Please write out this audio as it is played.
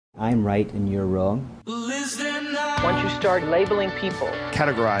I'm right and you're wrong. Once you start labeling people,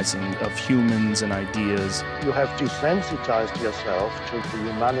 categorizing of humans and ideas, you have desensitized yourself to the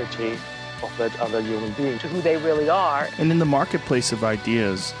humanity of that other human being. to who they really are, and in the marketplace of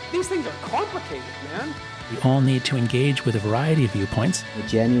ideas, these things are complicated, man. We all need to engage with a variety of viewpoints. A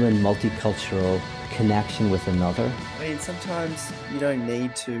genuine multicultural connection with another. I mean, sometimes you don't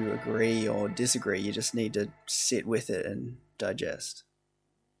need to agree or disagree. You just need to sit with it and digest.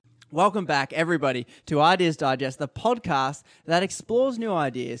 Welcome back, everybody, to Ideas Digest, the podcast that explores new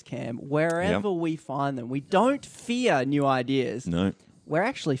ideas, Cam, wherever we find them. We don't fear new ideas. No. We're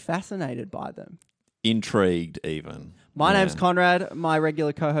actually fascinated by them. Intrigued, even. My name's Conrad, my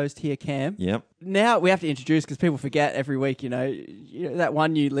regular co-host here, Cam. Yep. Now we have to introduce, because people forget every week, you know, that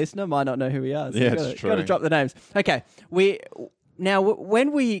one new listener might not know who we are. So it's true. Got to drop the names. Okay.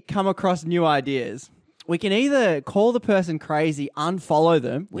 When we come across new ideas, we can either call the person crazy, unfollow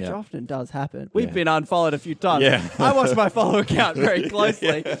them, which often does happen. We've been unfollowed a few times. Yeah. I watch my follow account very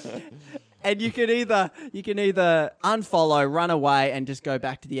closely. And you can either unfollow, run away, and just go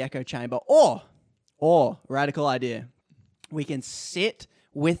back to the echo chamber, or radical idea. We can sit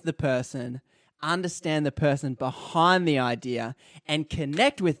with the person, understand the person behind the idea, and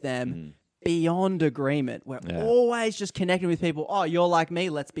connect with them beyond agreement. We're always just connecting with people. Oh, you're like me,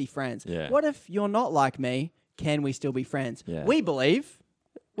 let's be friends. Yeah. What if you're not like me? Can we still be friends? Yeah. We believe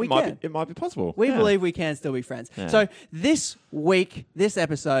we can. It might be possible. We believe we can still be friends. Yeah. So this week, this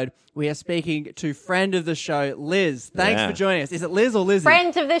episode, we are speaking to friend of the show, Liz. Thanks for joining us. Is it Liz or Lizzie?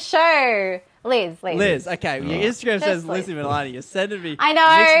 Friend of the show. Liz. Liz, okay. Your Instagram says Liz. Lizzie Milani. You're sending me I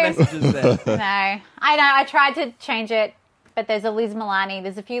know. mixed messages there. No, I know. I tried to change it, but there's a Liz Milani.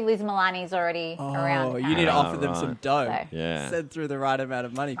 There's a few Liz Milanis already around. Oh, you need to offer them some dough. So. Yeah. Send through the right amount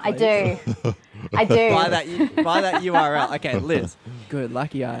of money, please. I do. I do. Buy that URL. Okay, Liz. Good,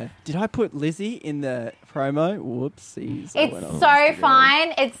 lucky eye. Did I put Lizzie in the promo? Whoopsies. It's so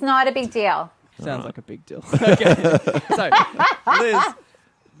fine. It's not a big deal. Sounds like a big deal. Okay. So,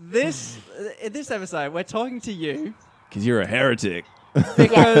 Liz, in this episode, we're talking to you Because you're a heretic.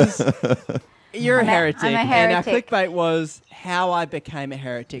 because you're a heretic. I'm a And our heretic. clickbait was how I became a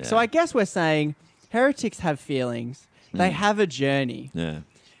heretic. Yeah. So I guess we're saying heretics have feelings. They have a journey. Yeah.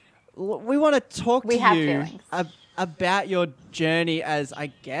 We want to talk We to have you feelings. about your journey as, I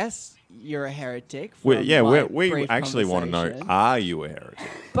guess, you're a heretic. We from my we brief actually want to know, conversation. are you a heretic?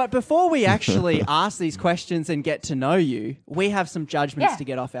 But before we actually ask these questions and get to know you, we have some judgments Yeah. to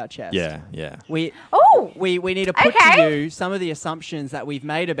get off our chest. Yeah. We Ooh. we need to put to Okay. you some of the assumptions that we've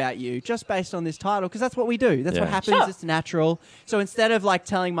made about you just based on this title, because that's what we do. That's what Yeah. happens. Sure. It's natural. So instead of like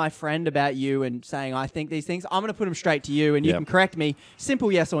telling my friend about you and saying I think these things, I'm going to put them straight to you and you Yep. can correct me. Simple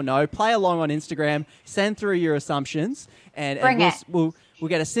yes or no. Play along on Instagram. Send through your assumptions and Bring it. we'll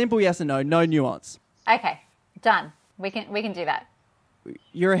get a simple yes or no, no nuance. Okay. Done. We can do that.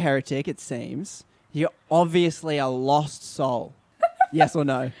 You're a heretic, it seems. You're obviously a lost soul. Yes or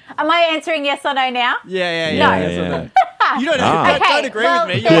no? Am I answering yes or no now? Yeah. No. Yes or no? You don't agree well,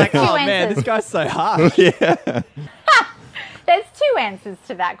 with me. You're there's like, two oh man, answers. this guy's so harsh. There's two answers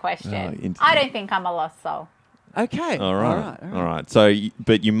to that question. interesting. I don't think I'm a lost soul. Okay. All right. So,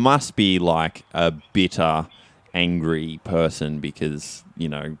 but you must be like a bitter, angry person because, you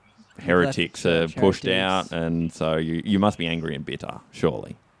know, heretics are church, pushed heretics. out, and so you must be angry and bitter,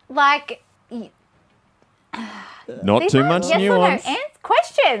 surely. Like, Not these too aren't much yes nuance. or no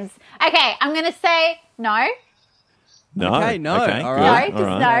questions. Okay, I'm going to say no. No. Okay, no. Okay, All good. right. No,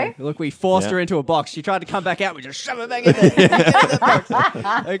 just All right. no. Look, we forced Yeah. her into a box. She tried to come back out. We just shove her back in there.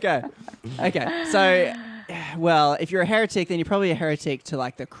 Okay. So, well, if you're a heretic, then you're probably a heretic to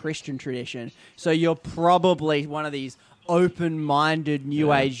like the Christian tradition. So you're probably one of these open-minded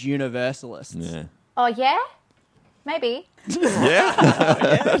New Age universalists. Yeah. Oh, yeah? Maybe.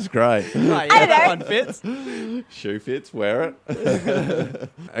 Yeah. That's great. Right, I yeah, don't that know. one fits. Shoe fits, wear it.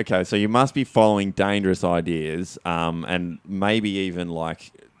 Okay, so you must be following dangerous ideas, and maybe even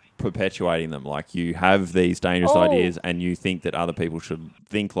like perpetuating them. Like you have these dangerous Oh. ideas, and you think that other people should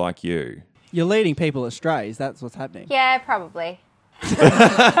think like you. You're leading people astray. That's what's happening. Yeah, probably.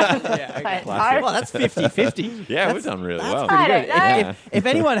 Yeah, okay. But Well, that's 50-50. Yeah, we've done really well. I Pretty don't good. know. If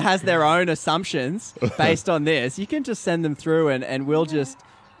anyone has their own assumptions based on this, you can just send them through and we'll just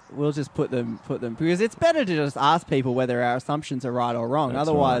put them because it's better to just ask people whether our assumptions are right or wrong. That's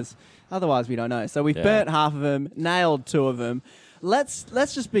Otherwise we don't know. So we've burnt half of them, nailed two of them. Let's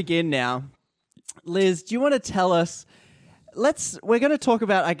just begin now. Liz, do you want to tell us we're going to talk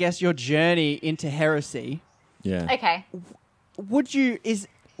about, I guess, your journey into heresy. Yeah. Okay.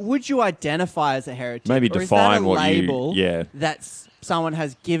 would you identify as a heretic? Maybe or define is that a what label you that's someone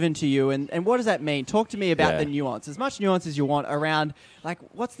has given to you, and what does that mean? Talk to me about Yeah. the nuance, as much nuance as you want around, like,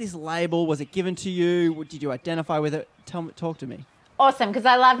 what's this label? Was it given to you? Did you identify with it? Talk to me. Awesome, because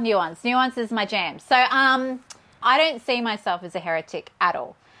I love nuance. Nuance is my jam. So I don't see myself as a heretic at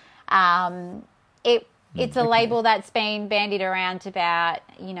all. It's a label that's been bandied around about,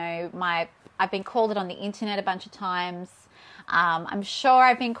 I've been called it on the internet a bunch of times. I'm sure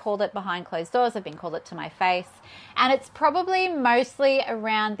I've been called it behind closed doors. I've been called it to my face. And it's probably mostly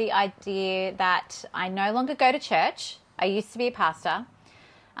around the idea that I no longer go to church. I used to be a pastor.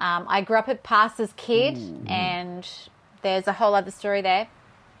 I grew up a pastor's kid, and there's a whole other story there.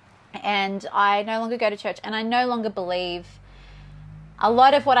 And I no longer go to church, and I no longer believe a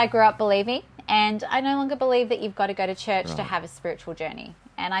lot of what I grew up believing. And I no longer believe that you've got to go to church to have a spiritual journey.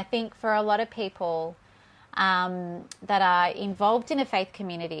 And I think for a lot of people that are involved in a faith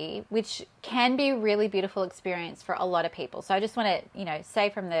community, which can be a really beautiful experience for a lot of people. So I just want to, say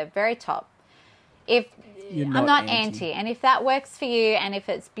from the very top, if I'm not anti, and if that works for you and if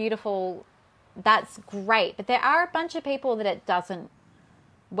it's beautiful, that's great. But there are a bunch of people that it doesn't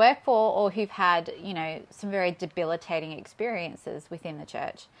work for, or who've had, some very debilitating experiences within the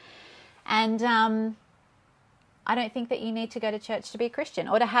church. And I don't think that you need to go to church to be a Christian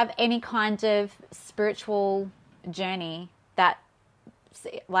or to have any kind of spiritual journey that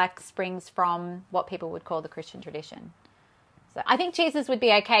springs from what people would call the Christian tradition. So I think Jesus would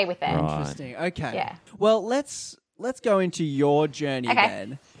be okay with that. Right. Interesting. Okay. Yeah. Well, let's go into your journey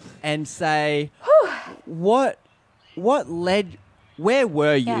then, and say what led. Where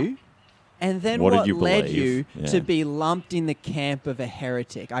were you? Yeah. And then What what did you led believe? you to be lumped in the camp of a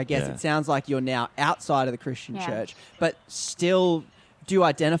heretic? I guess Yeah. it sounds like you're now outside of the Christian Yeah. church, but still, do you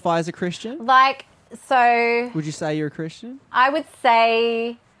identify as a Christian? So Would you say you're a Christian? I would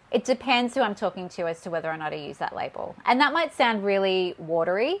say it depends who I'm talking to as to whether or not I use that label. And that might sound really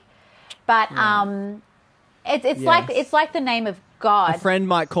watery, but it's like the name of God. A friend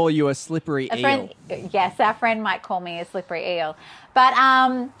might call you a slippery eel. Yes, our friend might call me a slippery eel. But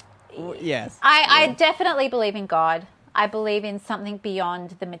Yes. I definitely believe in God. I believe in something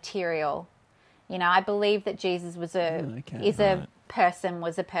beyond the material. I believe that Jesus was a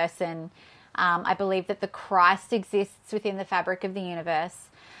person. I believe that the Christ exists within the fabric of the universe.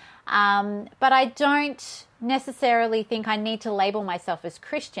 But I don't necessarily think I need to label myself as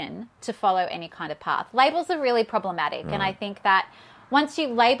Christian to follow any kind of path. Labels are really problematic. And I think that once you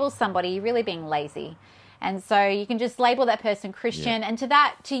label somebody, you're really being lazy. And so you can just label that person Christian. And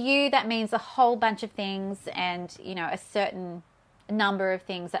to you, that means a whole bunch of things and, a certain number of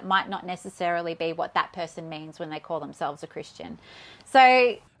things that might not necessarily be what that person means when they call themselves a Christian.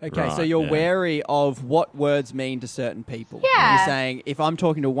 So... Okay, so you're wary of what words mean to certain people. Yeah. You're saying, if I'm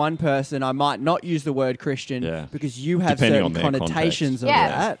talking to one person, I might not use the word Christian because you have Depending on certain their connotations of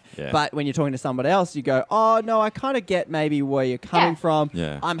context. that. Yeah. But when you're talking to somebody else, you go, oh, no, I kind of get maybe where you're coming from.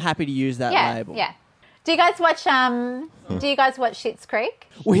 Yeah. I'm happy to use that label. Yeah. Do you guys watch Schitt's Creek?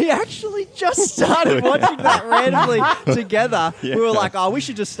 We actually just started watching that randomly together. Yeah. We were like, oh, we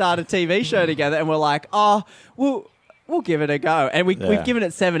should just start a TV show together. And we're like, oh, we'll give it a go. And we've given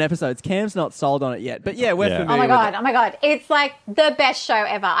it 7 episodes. Cam's not sold on it yet. But yeah, we're familiar with it. Oh my God. It's like the best show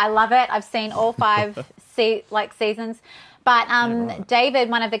ever. I love it. I've seen all 5 seasons. But David,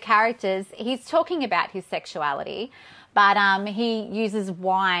 one of the characters, he's talking about his sexuality. But he uses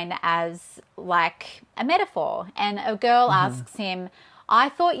wine as like a metaphor. And a girl asks him, I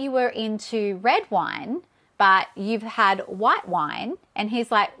thought you were into red wine, but you've had white wine. And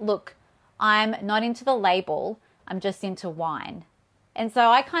he's like, look, I'm not into the label. I'm just into wine. And so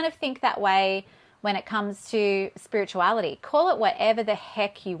I kind of think that way when it comes to spirituality. Call it whatever the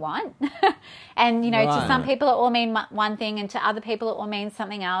heck you want. And, to some people it will mean one thing, and to other people it will mean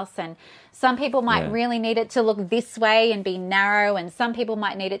something else. And some people might really need it to look this way and be narrow, and some people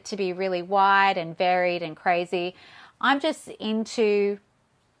might need it to be really wide and varied and crazy. I'm just into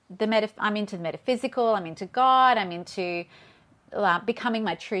I'm into the metaphysical. I'm into God. I'm into becoming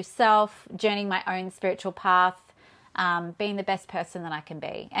my true self, journeying my own spiritual path. Being the best person that I can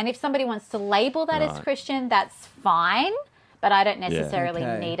be. And if somebody wants to label that as Christian, that's fine, but I don't necessarily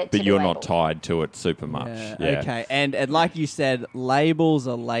need it to But be you're labeled. not tied to it super much. Yeah. Okay. And like you said, labels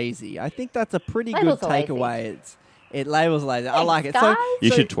are lazy. I think that's a pretty Labels good are lazy. takeaway. It labels lazy. I like it. guys.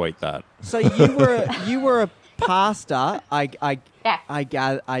 You should tweet that. So you were a pastor.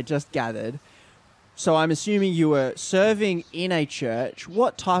 I just gathered. So I'm assuming you were serving in a church.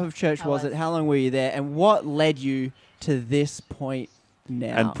 What type of church was it? How long were you there? And what led you to this point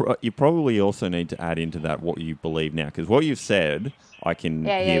now. And you probably also need to add into that what you believe now, because what you've said, I can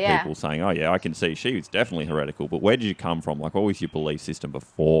hear people saying, "Oh yeah, I can see she was definitely heretical." But where did you come from? Like, what was your belief system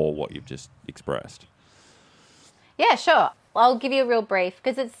before what you've just expressed? Yeah, sure. I'll give you a real brief,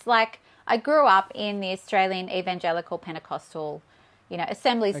 because it's like I grew up in the Australian evangelical Pentecostal,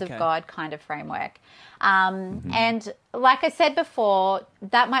 Assemblies of God kind of framework. And like I said before,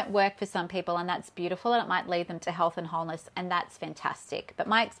 that might work for some people and that's beautiful and it might lead them to health and wholeness and that's fantastic. But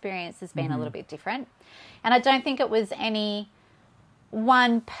my experience has been a little bit different. And I don't think it was any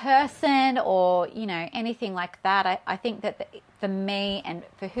one person or, anything like that. I think that for me and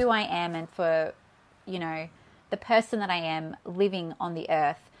for who I am and for, the person that I am living on the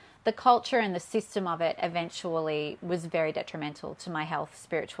earth, the culture and the system of it eventually was very detrimental to my health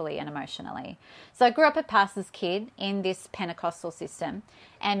spiritually and emotionally. So I grew up a pastor's kid in this Pentecostal system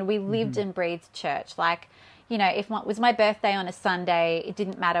and we lived and breathed church. Like, if it was my birthday on a Sunday, it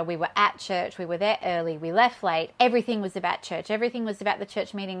didn't matter. We were at church. We were there early. We left late. Everything was about church. Everything was about the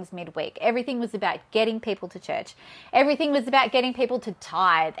church meetings midweek. Everything was about getting people to church. Everything was about getting people to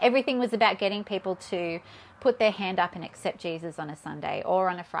tithe. Everything was about getting people to put their hand up and accept Jesus on a Sunday or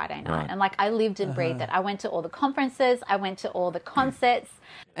on a Friday night. Right. And I lived and breathed it. I went to all the conferences. I went to all the concerts.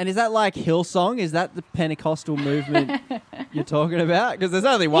 And is that like Hillsong? Is that the Pentecostal movement you're talking about? Because there's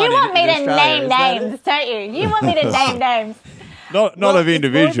only one. You want me to Australia, name names, don't you? You want me to name names. Not of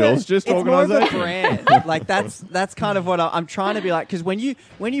individuals, just organisations. It's more of a brand. Like that's kind of what I'm trying to be like. Because when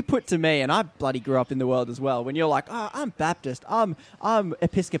you put to me, and I bloody grew up in the world as well. When you're like, oh, I'm Baptist, I'm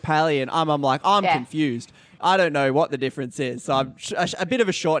Episcopalian, I'm like I'm confused. I don't know what the difference is. So I'm a bit of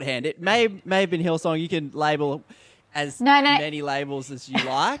a shorthand. It may have been Hillsong. You can label as many labels as you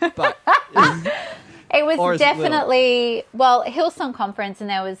like, but it was definitely Hillsong Conference, and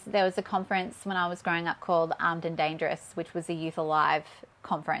there was a conference when I was growing up called Armed and Dangerous, which was a Youth Alive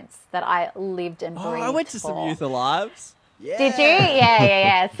conference that I lived and breathed. I went to some Youth Alives. Yeah. Did you?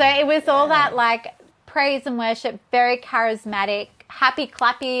 Yeah. So it was all that like praise and worship, very charismatic, happy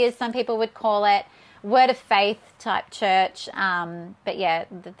clappy as some people would call it. Word of faith type church, but yeah,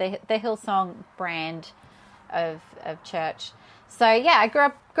 the Hillsong brand of church. So yeah, I grew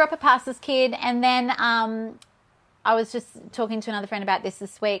up a pastor's kid, and then I was just talking to another friend about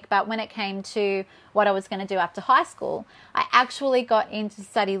this week. But when it came to what I was going to do after high school, I actually got in to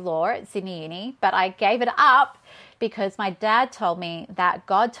study law at Sydney Uni, but I gave it up because my dad told me that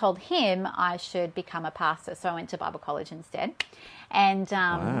God told him I should become a pastor. So I went to Bible college instead, and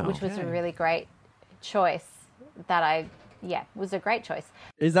which was a really great choice was a great choice.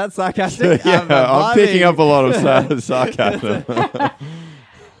 Is that sarcastic? I'm picking up a lot of sarcasm. It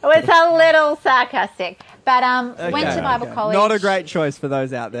was a little sarcastic, but went to Bible college. Not a great choice for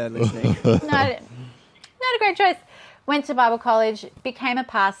those out there listening. Not a great choice. Went to Bible college, became a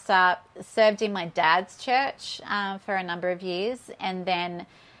pastor, served in my dad's church for a number of years, and then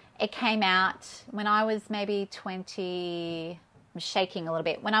it came out when I was maybe 20. I'm shaking a little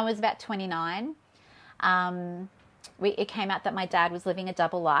bit. When I was about 29. It came out that my dad was living a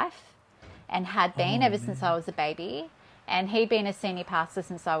double life and had been ever since I was a baby, and he'd been a senior pastor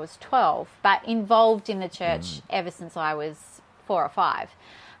since I was 12, but involved in the church ever since I was 4 or 5.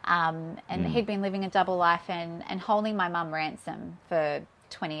 And he'd been living a double life and holding my mum ransom for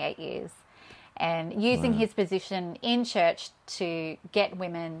 28 years and using his position in church to get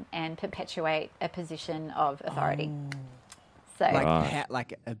women and perpetuate a position of authority. So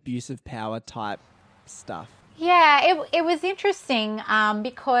like abusive power type stuff. Yeah, it was interesting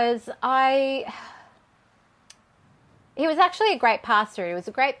because he was actually a great pastor. He was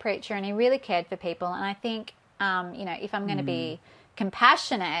a great preacher and he really cared for people. And I think, if I'm going to be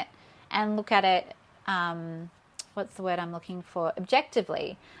compassionate and look at it, what's the word I'm looking for?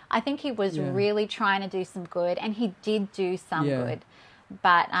 Objectively, I think he was really trying to do some good, and he did do some good.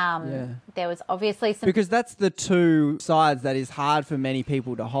 But there was obviously some... Because that's the two sides that is hard for many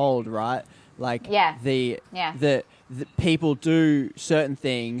people to hold, right? Like the people do certain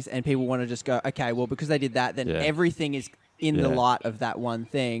things and people want to just go, okay, well, because they did that, then everything is in the light of that one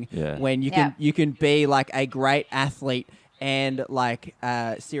thing. Yeah. When you can be like a great athlete and like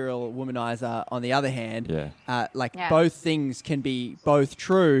a serial womanizer on the other hand. Both things can be both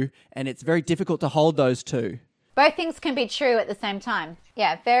true, and it's very difficult to hold those two. Both things can be true at the same time.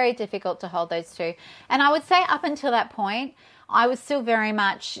 Yeah, very difficult to hold those two. And I would say up until that point, I was still very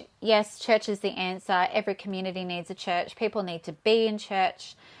much, yes, church is the answer. Every community needs a church. People need to be in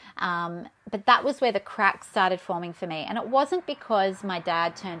church. But that was where the cracks started forming for me. And it wasn't because my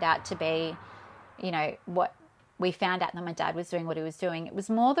dad turned out to be, what we found out that my dad was doing what he was doing. It was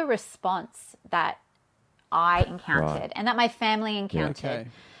more the response that I encountered and that my family encountered. Okay.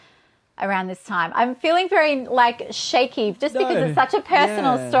 Around this time, I'm feeling very shaky just because it's such a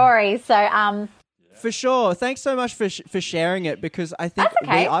personal story. So, for sure. Thanks so much for sharing it, because I think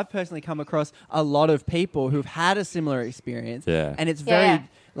I've personally come across a lot of people who've had a similar experience, and it's very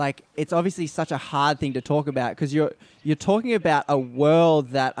it's obviously such a hard thing to talk about, because you're talking about a world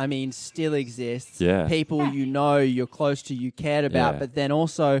that, I mean, still exists. People you're close to, you cared about, but then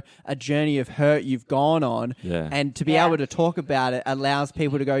also a journey of hurt you've gone on, and to be able to talk about it allows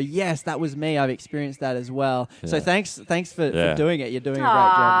people to go, yes, that was me. I've experienced that as well. So thanks for doing it. You're doing a great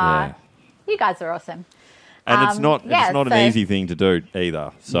job. You guys are awesome. And it's not an easy thing to do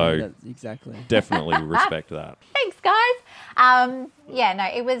either. So exactly, definitely respect that. Thanks, guys.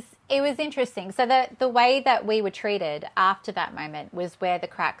 It was interesting. So the way that we were treated after that moment was where the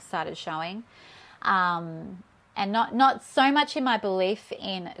cracks started showing, and not so much in my belief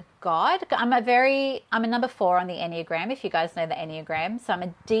in God. I'm a number 4 on the Enneagram, if you guys know the Enneagram. So I'm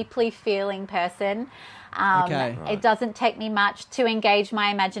a deeply feeling person. It doesn't take me much to engage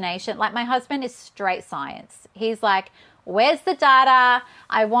my imagination. Like, my husband is straight science. He's like, where's the data?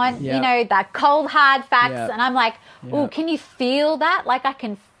 I want, that cold, hard facts. And I'm like, oh, can you feel that? Like, I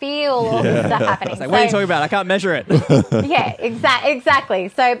can feel all this stuff happening. Like, what are you talking about? I can't measure it. Exactly.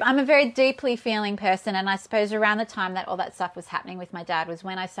 So I'm a very deeply feeling person. And I suppose around the time that all that stuff was happening with my dad was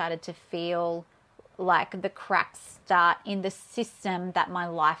when I started to feel like the cracks start in the system that my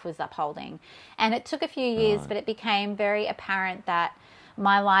life was upholding. And it took a few years, but it became very apparent that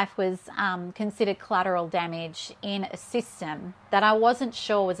my life was considered collateral damage in a system that I wasn't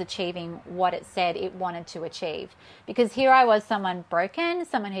sure was achieving what it said it wanted to achieve. Because here I was, someone broken,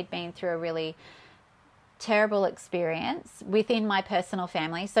 someone who'd been through a really terrible experience within my personal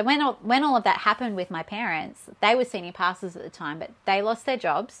family. So when all of that happened with my parents, they were senior pastors at the time, but they lost their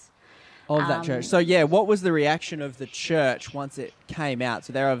jobs. Of that church. So, what was the reaction of the church once it came out?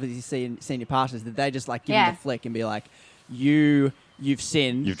 So they're obviously senior pastors. Did they just give them the flick and be like, you've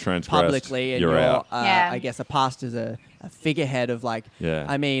sinned, you've transgressed publicly, and you're out. I guess a pastor's a figurehead of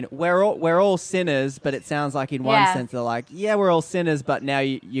I mean, we're all sinners, but it sounds like in one sense they're like, we're all sinners, but now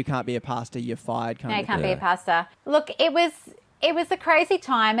you can't be a pastor, you're fired. You can't be a pastor. Look, it was a crazy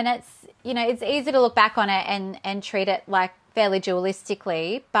time, and it's easy to look back on it and treat it fairly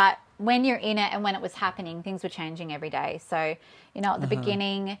dualistically, but when you're in it and when it was happening, things were changing every day. So, at the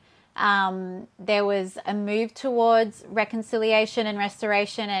beginning, there was a move towards reconciliation and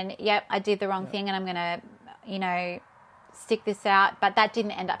restoration, and I did the wrong thing and I'm going to, stick this out, but that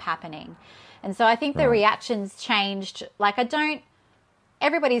didn't end up happening. And so I think the reactions changed.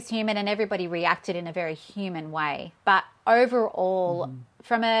 Everybody's human and everybody reacted in a very human way. But overall,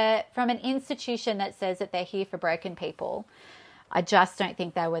 from an institution that says that they're here for broken people, I just don't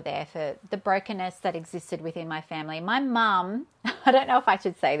think they were there for the brokenness that existed within my family. My mum, I don't know if I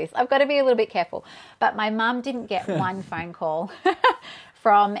should say this, I've got to be a little bit careful, but my mum didn't get one phone call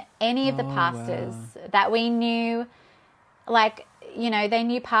from any of the pastors that we knew. They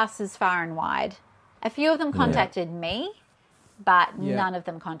knew pastors far and wide. A few of them contacted me, but none of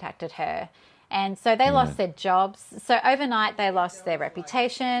them contacted her. And so they lost their jobs. So overnight they lost their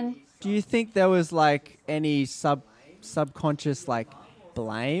reputation. Do you think there was any subconscious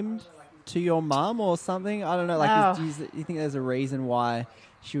blame to your mum or something? I don't know. Do you think there's a reason why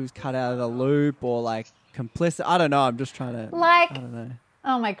she was cut out of the loop or complicit? I don't know. I'm just trying to. I don't know.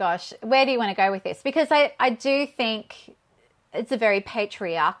 Oh my gosh, where do you want to go with this? Because I do think it's a very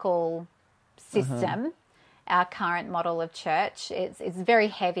patriarchal system. Our current model of church, it's very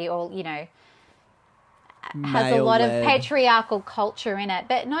heavy, has a lot of patriarchal culture in it,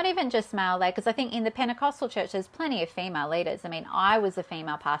 but not even just male-led, because I think in the Pentecostal church there's plenty of female leaders. I mean, I was a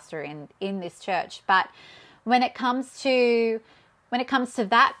female pastor in this church, but when it comes to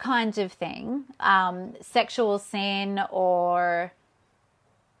that kind of thing, sexual sin or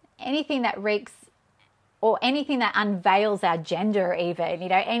anything that reeks or anything that unveils our gender, even,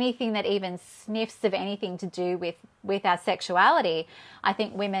 anything that even sniffs of anything to do with our sexuality, I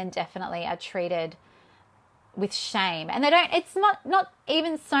think women definitely are treated with shame. And it's not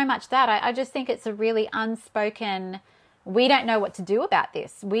even so much that. I just think it's a really unspoken, we don't know what to do about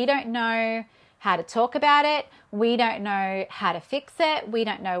this. We don't know how to talk about it. We don't know how to fix it. We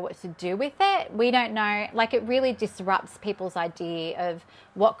don't know what to do with it. We don't know, it really disrupts people's idea of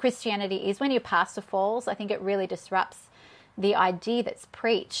what Christianity is. When your pastor falls, I think it really disrupts the idea that's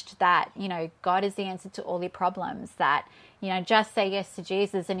preached that, God is the answer to all your problems, that, just say yes to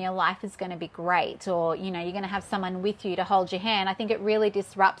Jesus and your life is going to be great, or, you're going to have someone with you to hold your hand. I think it really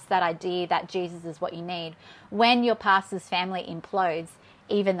disrupts that idea that Jesus is what you need when your pastor's family implodes,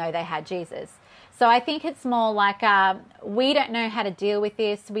 even though they had Jesus. So I think it's more like we don't know how to deal with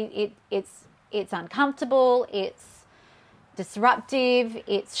this. It's uncomfortable. It's disruptive.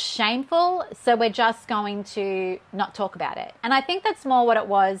 It's shameful. So we're just going to not talk about it. And I think that's more what it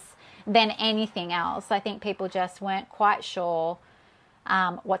was than anything else. I think people just weren't quite sure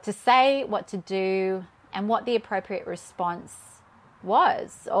what to say, what to do, and what the appropriate response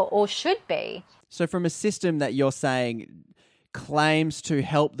was or should be. So from a system that you're saying claims to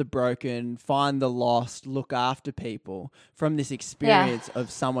help the broken, find the lost, look after people, from this experience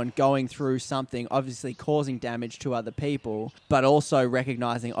of someone going through something, obviously causing damage to other people, but also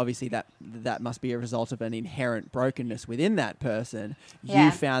recognizing obviously that must be a result of an inherent brokenness within that person,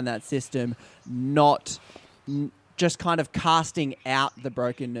 you found that system not just kind of casting out the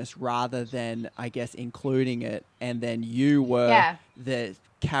brokenness rather than, I guess, including it, and then you were the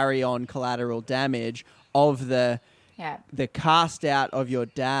carry-on collateral damage of the cast out of your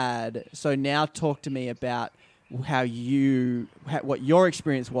dad. So now talk to me about what your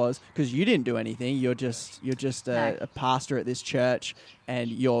experience was, because you didn't do anything. You're just a pastor at this church, and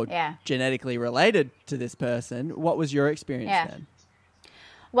you're genetically related to this person. What was your experience then?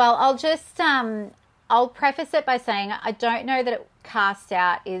 Well, I'll just I'll preface it by saying I don't know that cast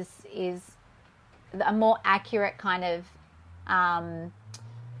out is a more accurate kind of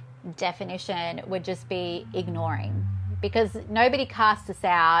definition. Would just be ignoring, because nobody cast us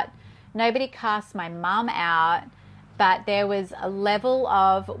out, nobody cast my mum out, but there was a level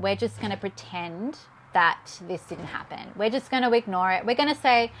of we're just going to pretend that this didn't happen. We're just going to ignore it. We're going to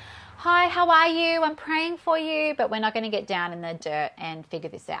say, hi, how are you? I'm praying for you, but we're not going to get down in the dirt and figure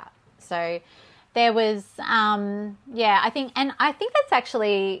this out. So there was, I think that's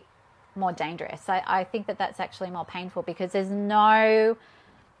actually more dangerous. I think that's actually more painful, because there's no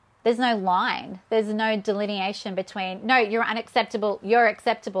line. There's no delineation between, no, you're unacceptable, you're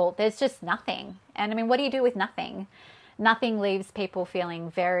acceptable. There's just nothing. And I mean, what do you do with nothing? Nothing leaves people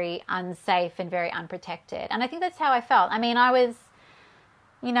feeling very unsafe and very unprotected. And I think that's how I felt. I mean, I was,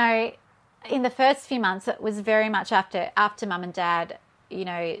 in the first few months, it was very much after mum and dad,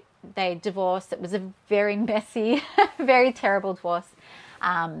 they divorced. It was a very messy, very terrible divorce,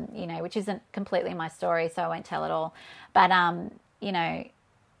 which isn't completely my story, so I won't tell it all. But,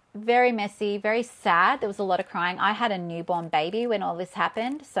 very messy, very sad. There was a lot of crying. I had a newborn baby when all this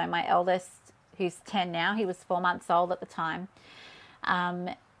happened. So my eldest, who's 10 now, he was 4 months old at the time.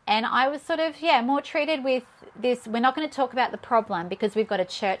 And I was sort of, more treated with this, we're not going to talk about the problem because we've got a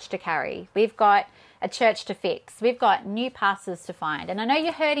church to carry. We've got a church to fix. We've got new pastors to find. And I know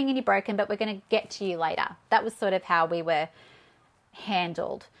you're hurting and you're broken, but we're going to get to you later. That was sort of how we were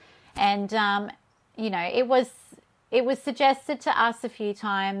handled. And, it was suggested to us a few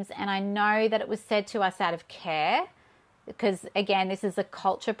times, and I know that it was said to us out of care, because, again, this is a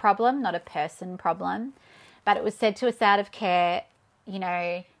culture problem, not a person problem. But it was said to us out of care,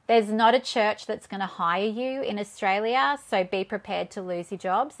 there's not a church that's going to hire you in Australia, so be prepared to lose your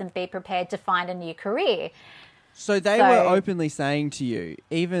jobs and be prepared to find a new career. So they were openly saying to you,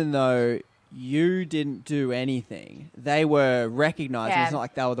 even though you didn't do anything, they were recognizing, it's not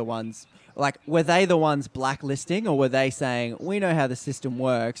like they were the ones... Like, were they the ones blacklisting, or were they saying, we know how the system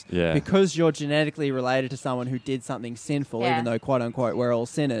works, because you're genetically related to someone who did something sinful, even though, quote unquote, we're all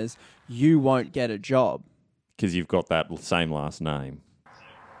sinners, you won't get a job? Because you've got that same last name.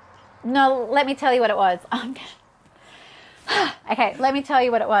 No, let me tell you what it was. Okay, let me tell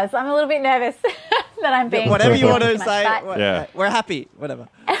you what it was. I'm a little bit nervous that I'm being... Whatever you want to say, we're happy, whatever.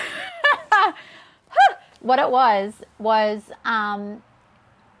 What it was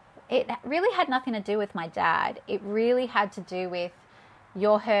it really had nothing to do with my dad. It really had to do with,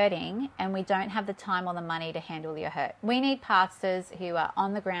 you're hurting and we don't have the time or the money to handle your hurt. We need pastors who are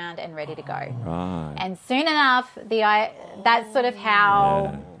on the ground and ready to go. Right. And soon enough, that's sort of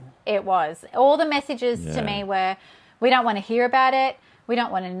how it was. All the messages to me were, we don't want to hear about it. We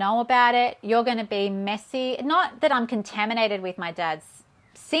don't want to know about it. You're going to be messy. Not that I'm contaminated with my dad's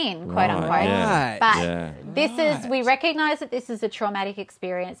sin, quote unquote, but this is, we recognize that this is a traumatic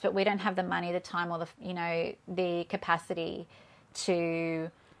experience, but we don't have the money, the time, or the capacity to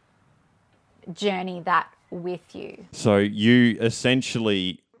journey that with you. So you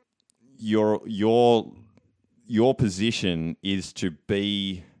essentially, your position is to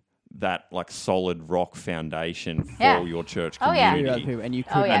be that like solid rock foundation for your church community. And you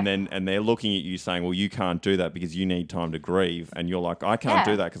could, and they're looking at you saying, well, you can't do that because you need time to grieve. And you're like, I can't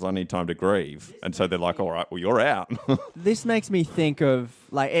do that because I need time to grieve. And so they're like, all right, well, you're out. This makes me think of,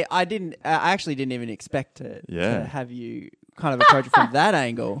 like, I actually didn't even expect to have you kind of approach it from that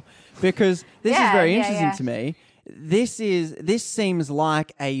angle, because this is very interesting to me. this seems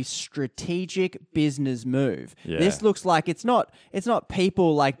like a strategic business move. Yeah. This looks like it's not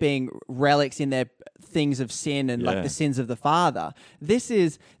people like being relics in their things of sin and like the sins of the father. This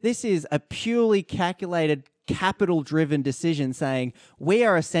is a purely calculated, capital-driven decision saying we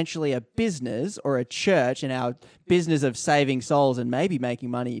are essentially a business or a church in our business of saving souls and maybe making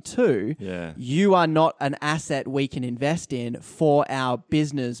money too. Yeah. You are not an asset we can invest in for our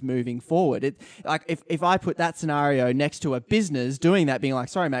business moving forward. Like if I put that scenario next to a business doing that, being like,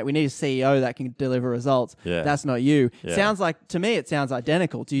 sorry, mate, we need a CEO that can deliver results. Yeah. That's not you. Yeah. Sounds like, to me, it sounds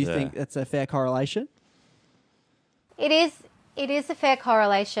identical. Do you think that's a fair correlation? It is a fair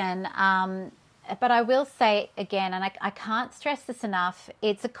correlation. But I will say again, and I can't stress this enough,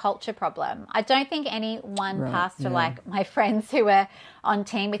 it's a culture problem. I don't think any one pastor, like my friends who were on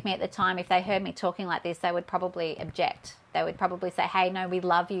team with me at the time, if they heard me talking like this, they would probably object. They would probably say, hey, no, we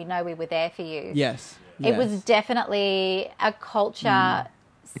love you. No, we were there for you. Yes. It was definitely a culture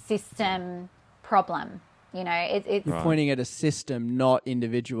system problem. You know, it's You're pointing at a system, not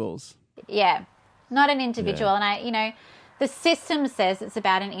individuals. Yeah, not an individual. And the system says it's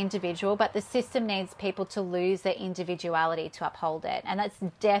about an individual, but the system needs people to lose their individuality to uphold it. And that's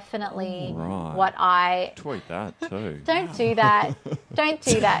definitely what I... Tweet that too. Don't do that. Don't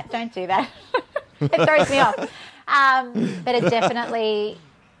do that. Don't do that. It throws me off. But it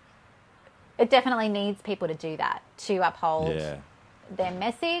definitely needs people to do that, to uphold their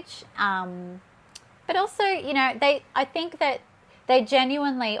message. But also, I think that they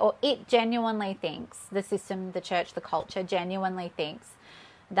genuinely, or it genuinely thinks, the system, the church, the culture genuinely thinks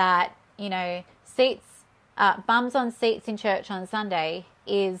that, seats, bums on seats in church on Sunday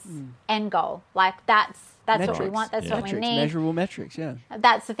is end goal. Like that's what we want. That's what we need. Measurable metrics, yeah.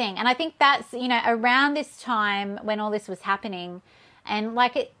 That's the thing. And I think that's, around this time when all this was happening, and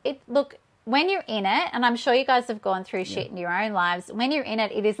like look, when you're in it, and I'm sure you guys have gone through shit in your own lives, when you're in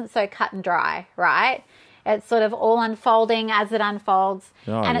it, it isn't so cut and dry, right? It's sort of all unfolding as it unfolds.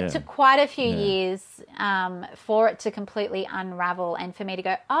 It took quite a few years for it to completely unravel and for me to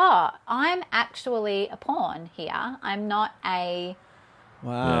go, I'm actually a pawn here. I'm not a...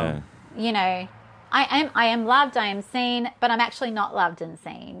 Wow. I am loved, I am seen, but I'm actually not loved and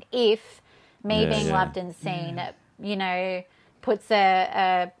seen. If me being loved and seen, puts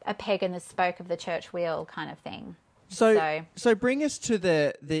a peg in the spoke of the church wheel kind of thing. So bring us to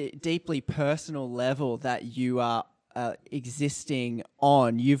the deeply personal level that you are existing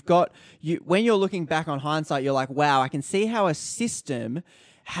on. When you're looking back on hindsight, you're like, wow, I can see how a system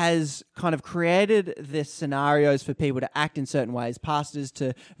has kind of created the scenarios for people to act in certain ways, pastors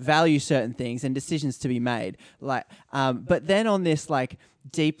to value certain things, and decisions to be made. But then on this like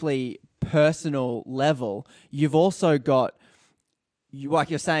deeply personal level, you've also got, like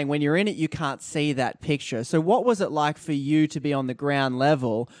you're saying, when you're in it, you can't see that picture. So what was it like for you to be on the ground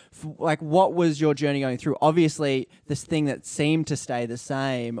level? What was your journey going through? Obviously, this thing that seemed to stay the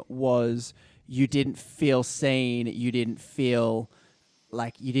same was you didn't feel seen. You didn't feel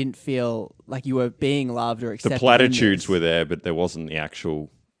like you were being loved or accepted. The platitudes were there, but there wasn't the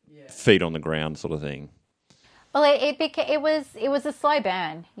actual feet on the ground sort of thing. Well, it was a slow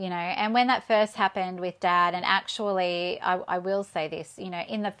burn, and when that first happened with Dad, and actually I will say this,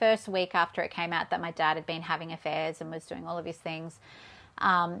 in the first week after it came out that my dad had been having affairs and was doing all of his things,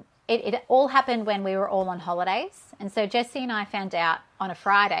 it all happened when we were all on holidays. And so Jesse and I found out on a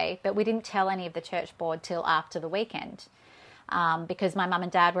Friday, but we didn't tell any of the church board till after the weekend. Because my mum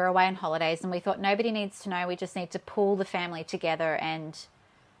and dad were away on holidays, and we thought nobody needs to know. We just need to pull the family together and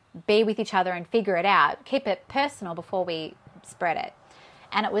be with each other and figure it out, keep it personal before we spread it.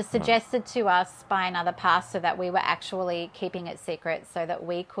 And it was suggested to us by another pastor that we were actually keeping it secret so that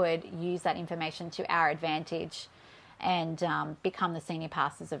we could use that information to our advantage and become the senior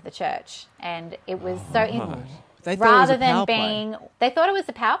pastors of the church. And it was they thought it was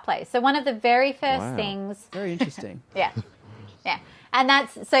a power play. So one of the very first things... Very interesting. Yeah. And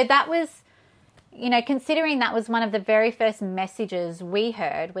that was... considering that was one of the very first messages we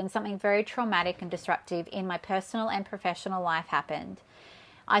heard when something very traumatic and disruptive in my personal and professional life happened,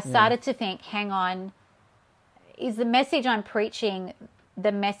 I started to think, hang on, is the message I'm preaching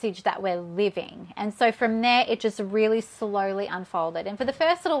the message that we're living? And so from there, it just really slowly unfolded. And for the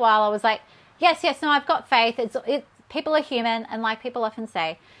first little while, I was like, yes, no, I've got faith. People are human. And like people often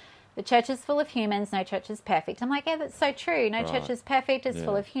say, the church is full of humans, no church is perfect. I'm like, yeah, that's so true. No church is perfect, it's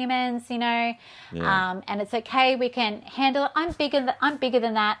full of humans, and it's okay, we can handle it. I'm bigger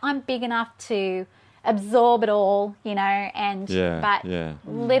than that. I'm big enough to absorb it all,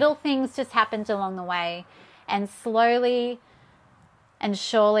 little things just happened along the way, and slowly And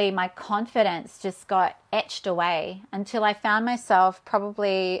surely my confidence just got etched away until I found myself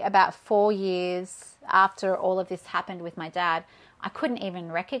probably about 4 years after all of this happened with my dad. I couldn't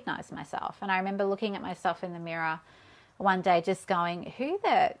even recognize myself. And I remember looking at myself in the mirror one day just going, who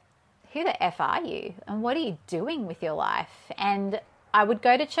the F are you? And what are you doing with your life? And I would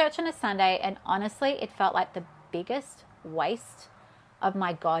go to church on a Sunday, and honestly, it felt like the biggest waste of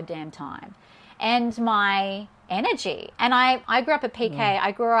my goddamn time and my energy. And I grew up at PK.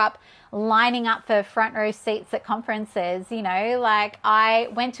 I grew up lining up for front row seats at conferences. You know, like I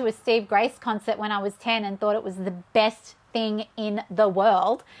went to a Steve Grace concert when I was 10 and thought it was the best thing in the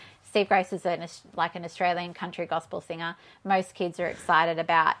world. Steve Grace is an Australian country gospel singer. Most kids are excited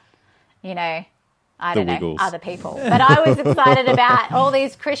about, you know, I don't know, other people. But I was excited about all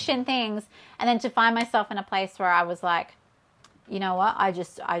these Christian things. And then to find myself in a place where I was like, you know what, I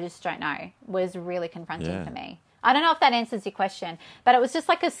just don't know, was really confronting for me. I don't know if that answers your question, but it was just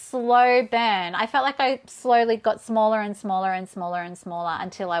like a slow burn. I felt like I slowly got smaller and smaller and smaller and smaller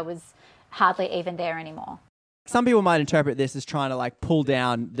until I was hardly even there anymore. Some people might interpret this as trying to like pull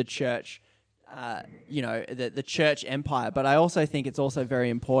down the church, you know, the church empire. But I also think it's also very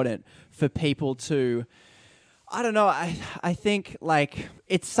important for people to, I don't know, I think like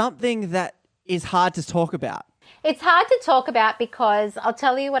it's something that is hard to talk about. It's hard to talk about because I'll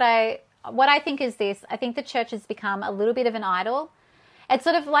tell you what I think is this. I think the church has become a little bit of an idol. It's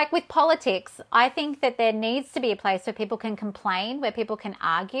sort of like with politics. I think that there needs to be a place where people can complain, where people can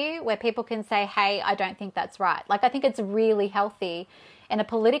argue, where people can say, hey, I don't think that's right. Like, I think it's really healthy in a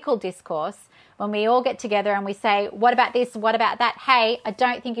political discourse when we all get together and we say, what about this? What about that? Hey, I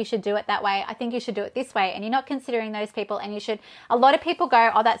don't think you should do it that way. I think you should do it this way. And you're not considering those people. And you should, a lot of people go,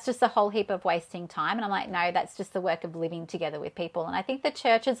 oh, that's just a whole heap of wasting time. And I'm like, no, that's just the work of living together with people. And I think the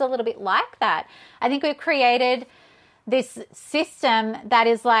church is a little bit like that. I think we've created this system that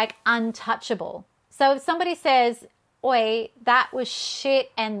is like untouchable. So if somebody says, oi, that was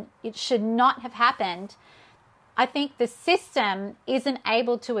shit and it should not have happened, I think the system isn't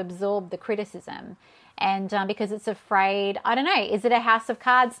able to absorb the criticism. And because it's afraid, I don't know, is it a house of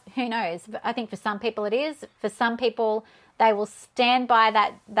cards? Who knows? But I think for some people it is. For some people, they will stand by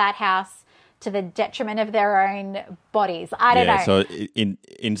that house to the detriment of their own bodies. I don't know. So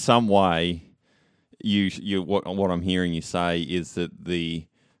in some way, what I'm hearing you say is that the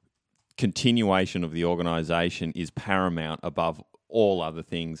continuation of the organisation is paramount above all other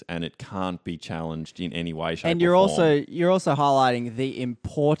things, and it can't be challenged in any way, shape, and or form. you're also highlighting the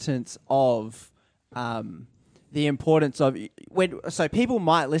importance of so people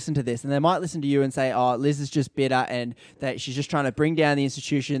might listen to this and they might listen to you and say, oh, Liz is just bitter and that she's just trying to bring down the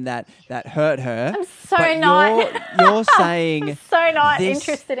institution that hurt her. I'm so not. You're saying I'm so not this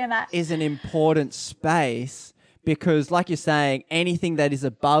interested in that. Is an important space because, like you're saying, anything that is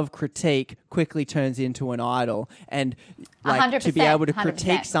above critique quickly turns into an idol. And like to be able to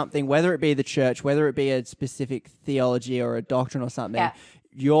critique 100%. something, whether it be the church, whether it be a specific theology or a doctrine or something,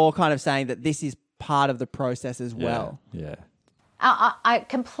 you're kind of saying that this is part of the process as well. Yeah. I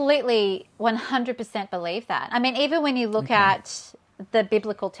completely 100% believe that. I mean, even when you look at the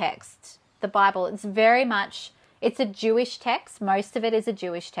biblical text, the Bible, it's very much, it's a Jewish text. Most of it is a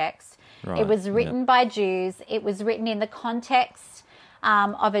Jewish text. Right. It was written by Jews. It was written in the context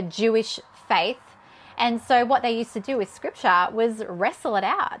of a Jewish faith. And so what they used to do with scripture was wrestle it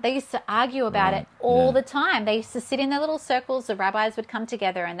out. They used to argue about it all the time. They used to sit in their little circles. The rabbis would come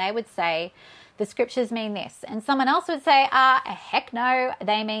together and they would say, the scriptures mean this. And someone else would say, heck no,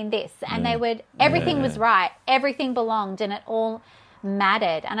 they mean this. And they would, everything was right. Everything belonged and it all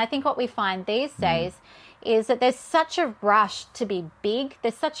mattered. And I think what we find these days is that there's such a rush to be big.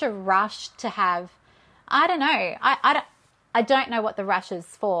 There's such a rush to have, I don't know. I don't know what the rush is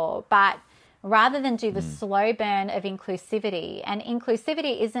for, but rather than do the slow burn of inclusivity, and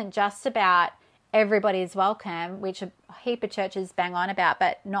inclusivity isn't just about everybody's welcome, which a heap of churches bang on about,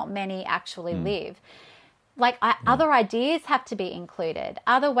 but not many actually live. Like other ideas have to be included.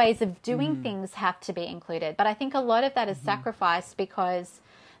 Other ways of doing things have to be included. But I think a lot of that is sacrificed because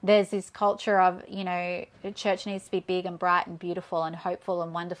there's this culture of, you know, the church needs to be big and bright and beautiful and hopeful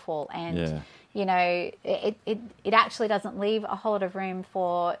and wonderful. And, you know, it actually doesn't leave a whole lot of room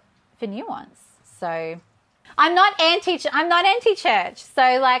for nuance. So I'm not anti-church.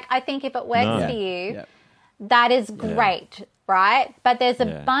 So like, I think if it works for you, that is great, right? But there's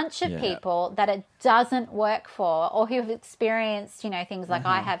a bunch of people that it doesn't work for, or who have experienced, you know, things like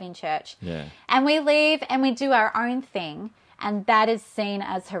I have in church. And we leave and we do our own thing, and that is seen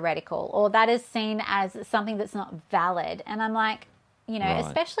as heretical, or that is seen as something that's not valid. And I'm like, You know, Right.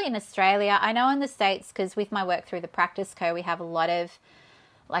 especially in Australia. I know in the States, because with my work through the Practice Co, we have a lot of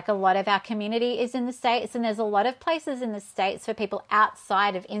our community is in the States, and there's a lot of places in the States for people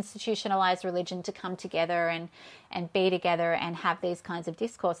outside of institutionalized religion to come together and be together and have these kinds of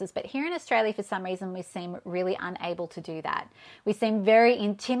discourses. But here in Australia, for some reason, we seem really unable to do that. We seem very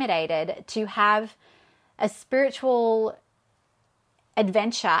intimidated to have a spiritual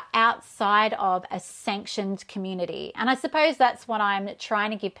adventure outside of a sanctioned community. And I suppose that's what I'm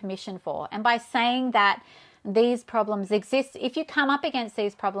trying to give permission for. And by saying that these problems exist, if you come up against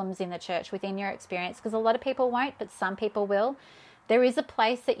these problems in the church within your experience, because a lot of people won't, but some people will, there is a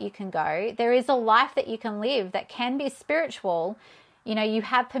place that you can go. There is a life that you can live that can be spiritual. You know, you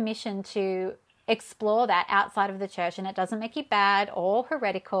have permission to explore that outside of the church, and it doesn't make you bad or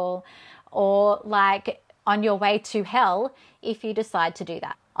heretical or like on your way to hell if you decide to do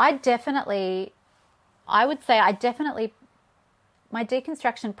that. I would say my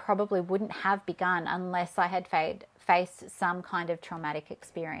deconstruction probably wouldn't have begun unless I had faced some kind of traumatic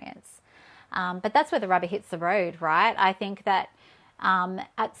experience. But that's where the rubber hits the road, right? I think that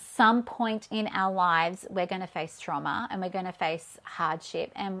at some point in our lives, we're going to face trauma and we're going to face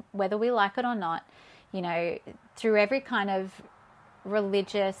hardship. And whether we like it or not, you know, through every kind of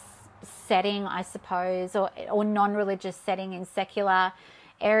religious setting, I suppose, or non-religious setting in secular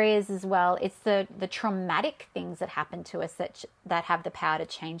areas as well, it's the traumatic things that happen to us that have the power to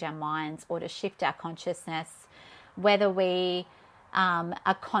change our minds or to shift our consciousness, whether we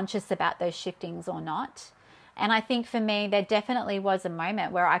are conscious about those shiftings or not. And I think for me, there definitely was a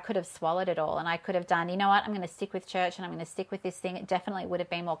moment where I could have swallowed it all and I could have done, you know what, I'm going to stick with church and I'm going to stick with this thing. It definitely would have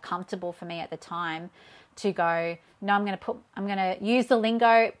been more comfortable for me at the time to go, no, I'm going to use the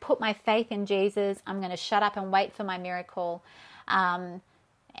lingo, put my faith in Jesus. I'm going to shut up and wait for my miracle. And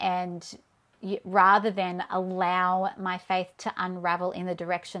rather than allow my faith to unravel in the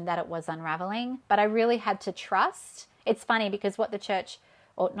direction that it was unraveling. But I really had to trust. It's funny because what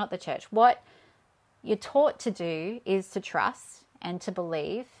you're taught to do is to trust and to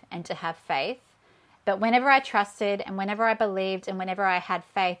believe and to have faith. But whenever I trusted and whenever I believed and whenever I had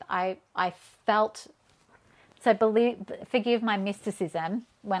faith, I felt, forgive my mysticism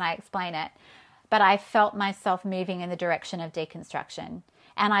when I explain it, but I felt myself moving in the direction of deconstruction.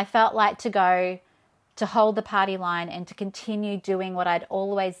 And I felt like to hold the party line and to continue doing what I'd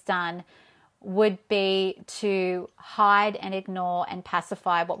always done would be to hide and ignore and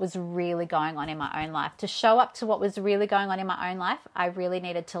pacify what was really going on in my own life. To show up to what was really going on in my own life, I really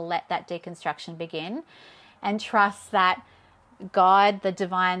needed to let that deconstruction begin and trust that God, the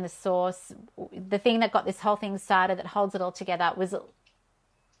divine, the source, the thing that got this whole thing started, that holds it all together, was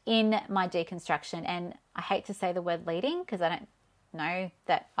in my deconstruction. And I hate to say the word leading because I don't know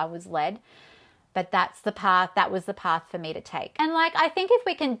that I was led, but that was the path for me to take. And like, I think if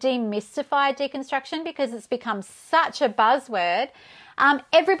we can demystify deconstruction, because it's become such a buzzword,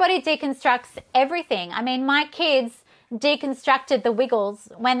 everybody deconstructs everything. I mean, my kids deconstructed the Wiggles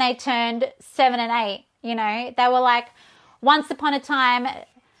when they turned 7 and 8, you know, they were like, once upon a time,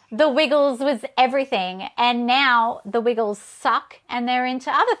 the Wiggles was everything, and now the Wiggles suck and they're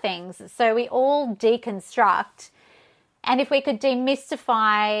into other things. So we all deconstruct. And if we could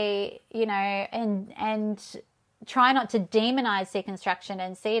demystify, you know, and try not to demonize deconstruction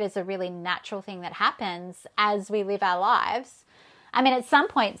and see it as a really natural thing that happens as we live our lives. I mean, at some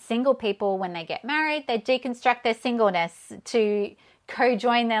point, single people, when they get married, they deconstruct their singleness to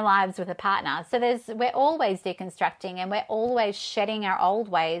co-join their lives with a partner. So we're always deconstructing and we're always shedding our old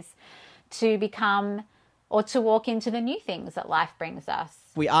ways to become or to walk into the new things that life brings us.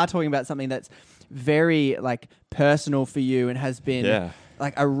 We are talking about something that's very like personal for you and has been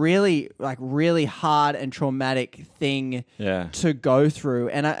like a really hard and traumatic thing to go through.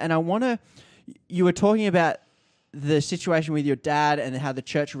 And I want to, you were talking about the situation with your dad and how the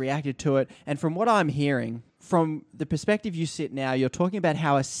church reacted to it. And from what I'm hearing, from the perspective you sit now, you're talking about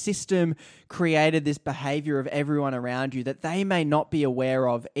how a system created this behavior of everyone around you that they may not be aware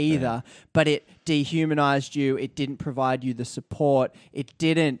of either, but it dehumanized you. It didn't provide you the support. It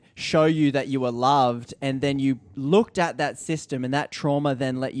didn't show you that you were loved. And then you looked at that system, and that trauma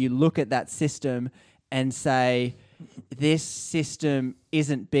then let you look at that system and say, this system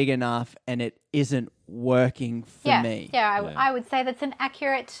isn't big enough and it isn't working for me. I would say that's an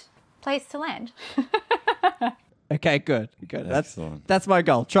accurate place to land. Okay, good. That's my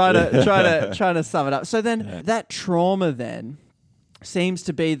goal. Trying to sum it up. So then that trauma then seems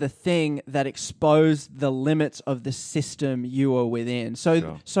to be the thing that exposed the limits of the system you were within.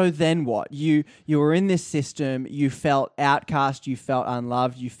 So then what? You were in this system, you felt outcast, you felt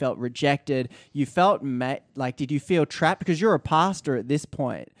unloved, you felt rejected, you felt did you feel trapped? Because you're a pastor at this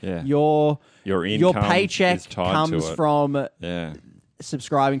point. Yeah. Your paycheck is tied comes to it. from Yeah.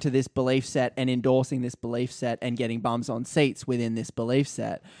 subscribing to this belief set and endorsing this belief set and getting bums on seats within this belief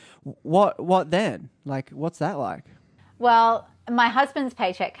set. What then? Like, what's that like? Well, my husband's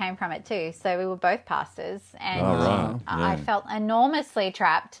paycheck came from it too. So we were both pastors, and I felt enormously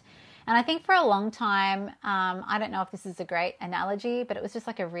trapped. And I think for a long time, I don't know if this is a great analogy, but it was just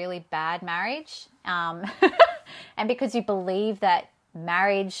like a really bad marriage. And because you believe that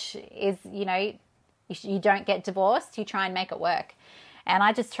marriage is, you don't get divorced, you try and make it work. And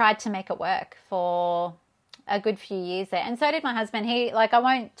I just tried to make it work for a good few years there. And so did my husband. I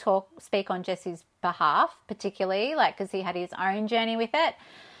won't speak on Jesse's behalf particularly, because he had his own journey with it.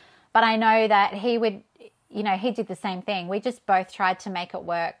 But I know that he would, he did the same thing. We just both tried to make it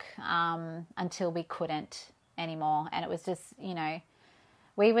work until we couldn't anymore. And it was just,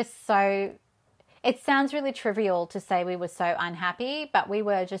 we were so, it sounds really trivial to say we were so unhappy, but we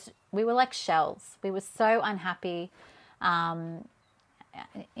were like shells. We were so unhappy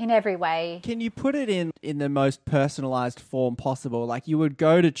in every way. Can you put it in the most personalized form possible? Like, you would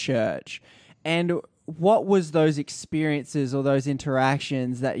go to church, and what was those experiences or those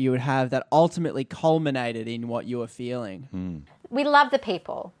interactions that you would have that ultimately culminated in what you were feeling? We love the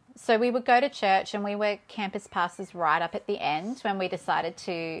people. So we would go to church, and we were campus pastors right up at the end when we decided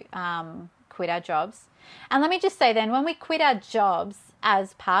to quit our jobs. And let me just say then, when we quit our jobs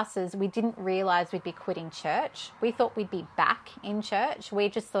as pastors, we didn't realise we'd be quitting church. We thought we'd be back in church. We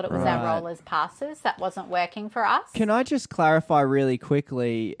just thought it was our role as pastors. That wasn't working for us. Can I just clarify really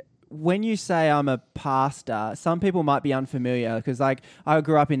quickly? When you say I'm a pastor, some people might be unfamiliar because, I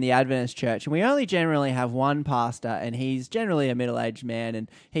grew up in the Adventist church, and we only generally have one pastor, and he's generally a middle-aged man, and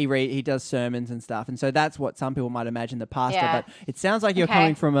he does sermons and stuff, and so that's what some people might imagine the pastor. Yeah. But it sounds like you're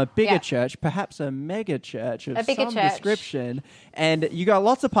coming from a bigger church, perhaps a mega church of some description, and you got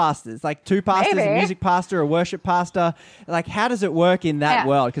lots of pastors, like 2 pastors, a music pastor, a worship pastor. Like, how does it work in that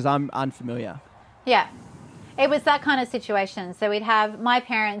world? Because I'm unfamiliar. Yeah. It was that kind of situation. So we'd have my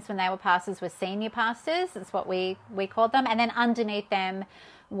parents, when they were pastors, were senior pastors. That's what we called them. And then underneath them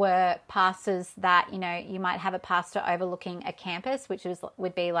were pastors that, you might have a pastor overlooking a campus, which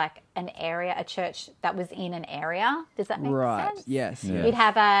would be like an area, a church that was in an area. Does that make sense? Yes. You'd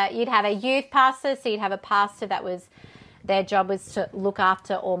have a youth pastor. So you'd have a pastor that their job was to look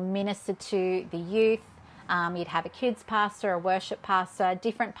after or minister to the youth. You'd have a kids pastor, a worship pastor,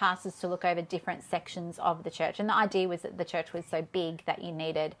 different pastors to look over different sections of the church. And the idea was that the church was so big that you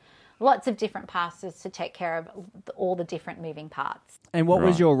needed lots of different pastors to take care of all the different moving parts. And what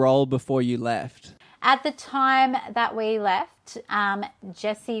was your role before you left? At the time that we left,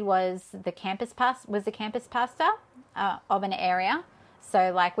 Jesse was the campus pastor of an area.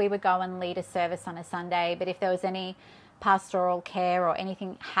 So we would go and lead a service on a Sunday. But if there was any pastoral care or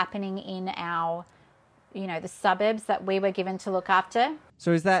anything happening in our the suburbs that we were given to look after.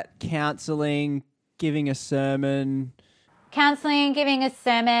 So is that counselling, giving a sermon? Counselling, giving a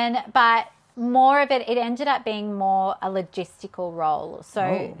sermon, but more of it ended up being more a logistical role.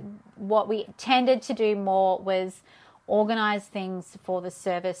 So what we tended to do more was organise things for the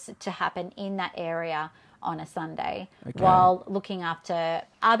service to happen in that area on a Sunday, while looking after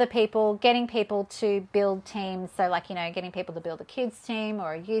other people, getting people to build teams. So getting people to build a kids team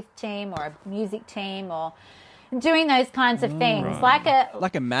or a youth team or a music team, or doing those kinds of things. Like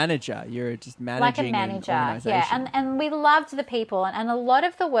a manager. You're just managing an organisation. Yeah. And we loved the people, and a lot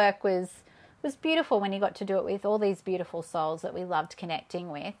of the work was beautiful when you got to do it with all these beautiful souls that we loved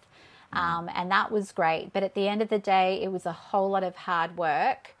connecting with. And that was great. But at the end of the day, it was a whole lot of hard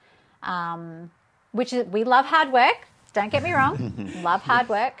work. We love hard work. Don't get me wrong. Love hard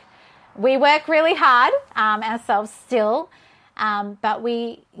work. We work really hard ourselves still. But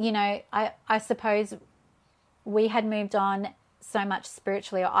I suppose we had moved on so much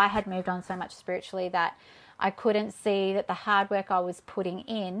spiritually, or I had moved on so much spiritually, that I couldn't see that the hard work I was putting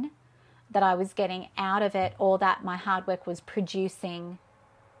in, that I was getting out of it, or that my hard work was producing,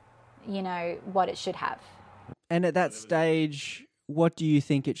 what it should have. And at that stage, what do you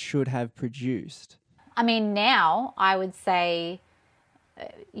think it should have produced? I mean, now I would say,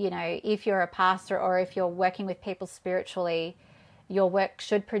 if you're a pastor or if you're working with people spiritually, your work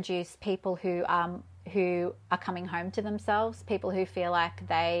should produce people who are coming home to themselves, people who feel like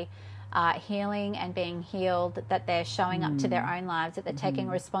they healing and being healed, that they're showing up to their own lives, that they're taking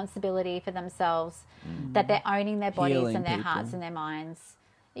responsibility for themselves, that they're owning their bodies Healing and their people. hearts and their minds.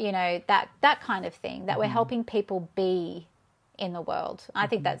 You know, that kind of thing, that we're helping people be in the world. I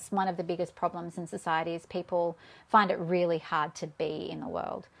think that's one of the biggest problems in society is people find it really hard to be in the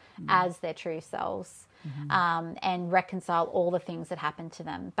world as their true selves and reconcile all the things that happen to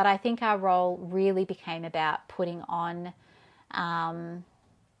them. But I think our role really became about putting on and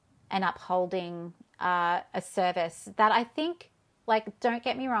upholding a service that I think, like, don't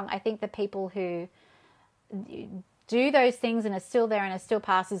get me wrong, I think the people who do those things and are still there and are still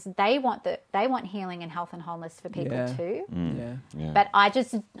pastors, they want healing and health and wholeness for people too. Yeah. But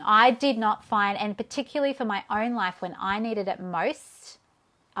I did not find, and particularly for my own life when I needed it most,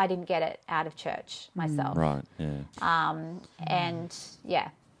 I didn't get it out of church myself. Right, yeah. And yeah.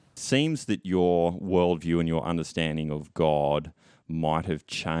 Seems that your worldview and your understanding of God might have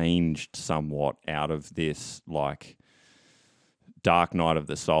changed somewhat out of this, like, dark night of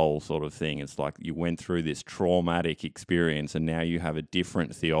the soul sort of thing. It's like you went through this traumatic experience and now you have a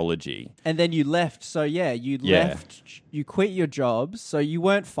different theology. And then you left. So left, you quit your jobs. So you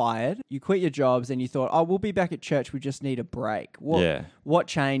weren't fired. You quit your jobs and you thought, oh, we'll be back at church. We just need a break. What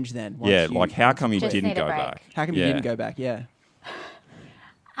changed then? Like how come you didn't go back? How come you didn't go back? Yeah.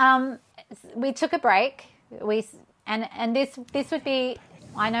 We took a break. And this would be,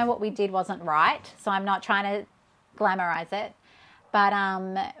 I know what we did wasn't right, so I'm not trying to glamorize it. But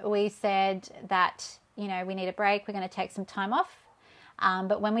we said that, you know, we need a break. We're going to take some time off.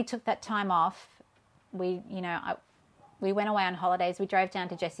 But when we took that time off, we went away on holidays. We drove down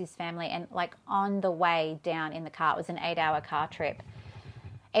to Jesse's family, and like on the way down in the car, it was an 8-hour car trip.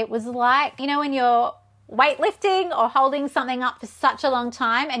 It was like, you know, when you're weightlifting or holding something up for such a long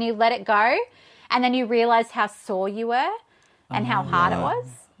time and you let it go, and then you realize how sore you were and how hard it was.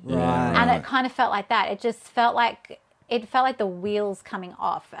 Right. And it kind of felt like that. It just felt like the wheels coming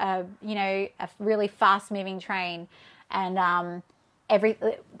off, you know, a really fast-moving train, and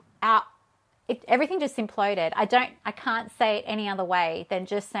everything just imploded. I can't say it any other way than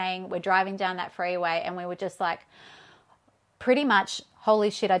just saying we're driving down that freeway and we were just like, pretty much, holy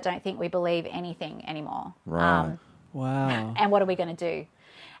shit, I don't think we believe anything anymore. Right. Wow. And what are we going to do?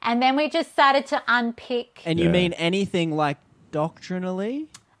 And then we just started to unpick. And you mean anything like doctrinally?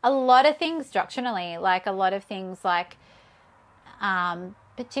 A lot of things doctrinally,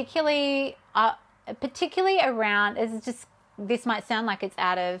 particularly around, this might sound like it's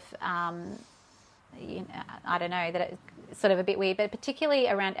out of, you know, I don't know, that it's sort of a bit weird, but particularly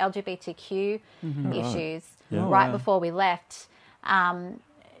around LGBTQ issues. Yeah. Right before we left,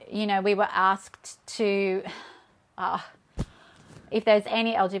 you know, we were asked to, if there's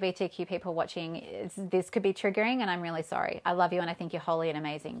any LGBTQ people watching, this could be triggering, and I'm really sorry. I love you and I think you're holy and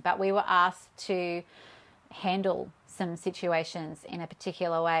amazing. But we were asked to handle some situations in a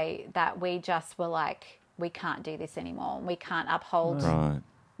particular way that we just were like, we can't do this anymore. We can't uphold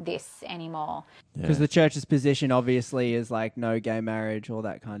this anymore. Because the church's position obviously is like no gay marriage, all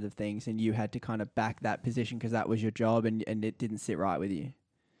that kind of things, and you had to kind of back that position because that was your job, and it didn't sit right with you.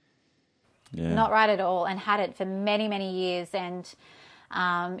 Yeah. Not right at all, and had it for many, many years. And,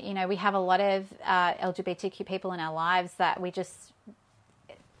 you know, we have a lot of LGBTQ people in our lives that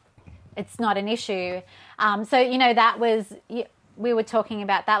it's not an issue. So, you know, that was, we were talking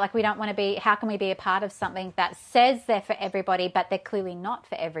about that. Like, we don't want to be, how can we be a part of something that says they're for everybody, but they're clearly not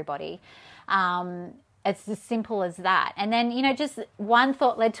for everybody? It's as simple as that. And then, you know, just one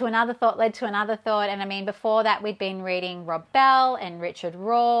thought led to another thought, led to another thought. And I mean, before that, we'd been reading Rob Bell and Richard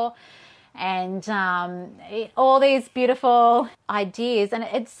Rohr, and all these beautiful ideas. And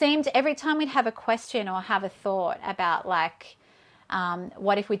it seemed every time we'd have a question or have a thought about, like,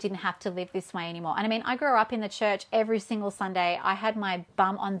 what if we didn't have to live this way anymore? And I mean, I grew up in the church every single Sunday. I had my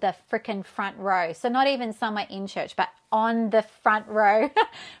bum on the frickin' front row. So not even somewhere in church, but on the front row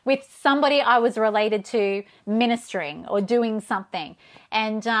with somebody I was related to ministering or doing something.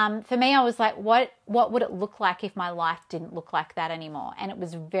 And for me, I was like, what would it look like if my life didn't look like that anymore? And it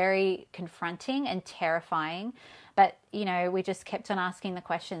was very confronting and terrifying. But, you know, we just kept on asking the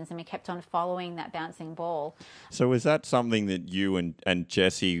questions and we kept on following that bouncing ball. So was that something that you and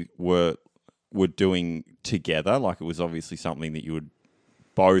Jesse were doing together? Like, it was obviously something that you would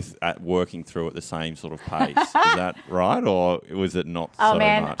both working through at the same sort of pace. Is that right? Or was it not so much? Oh,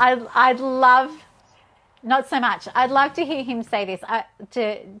 man, I'd love... Not so much. I'd love to hear him say this,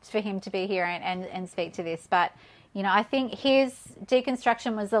 for him to be here and speak to this. But, you know, I think his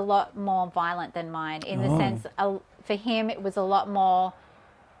deconstruction was a lot more violent than mine in the sense, for him, it was a lot more,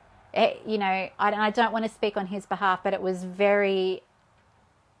 you know, I don't want to speak on his behalf, but it was very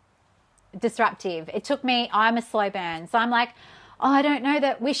disruptive. It took me, I'm a slow burn. So I'm like, oh, I don't know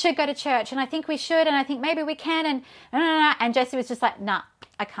that we should go to church, and I think we should, and I think maybe we can, and Jesse was just like, nah,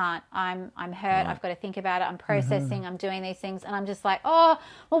 I can't. I'm hurt. Right. I've got to think about it. I'm processing. I'm doing these things, and I'm just like, oh,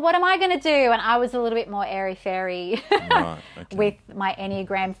 well, what am I going to do? And I was a little bit more airy-fairy with my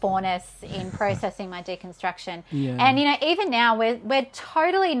Enneagram 4-ness in processing my deconstruction. Yeah. And even now we're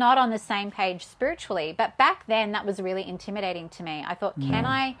totally not on the same page spiritually, but back then that was really intimidating to me. I thought,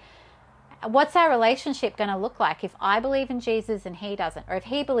 what's our relationship going to look like if I believe in Jesus and he doesn't, or if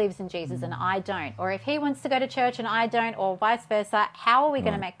he believes in Jesus and I don't, or if he wants to go to church and I don't, or vice versa? How are we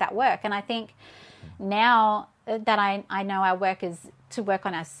going to make that work? And I think now that I know our work is to work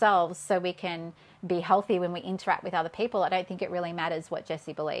on ourselves so we can be healthy when we interact with other people, I don't think it really matters what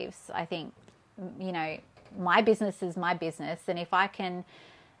Jesse believes. I think, my business is my business, and if I can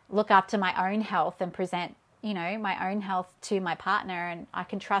look after my own health and present my own health to my partner, and I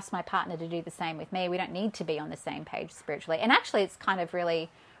can trust my partner to do the same with me. We don't need to be on the same page spiritually. And actually, it's kind of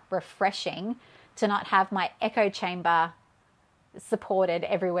really refreshing to not have my echo chamber supported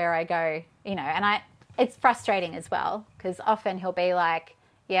everywhere I go, and it's frustrating as well, because often he'll be like,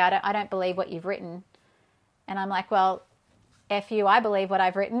 yeah, I don't believe what you've written. And I'm like, well, F you, I believe what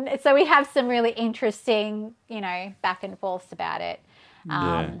I've written. So we have some really interesting, back and forths about it.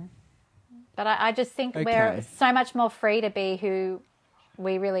 But I just think we're so much more free to be who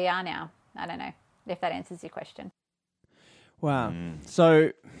we really are now. I don't know if that answers your question. Wow.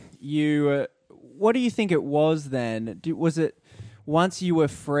 So what do you think it was then? Was it once you were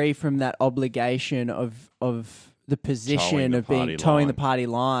free from that obligation of the position of being towing the party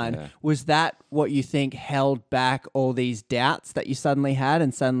line, was that what you think held back all these doubts that you suddenly had,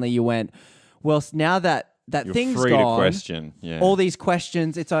 and suddenly you went, well, now that You're thing's free gone, to question. all these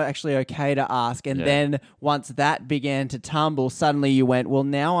questions, it's actually okay to ask. And then once that began to tumble, suddenly you went, well,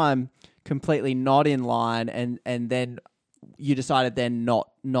 now I'm completely not in line. And then you decided then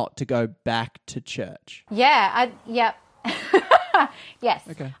not to go back to church. Yeah. Yes.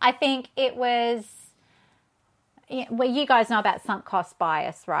 Okay. I think it was, well, you guys know about sunk cost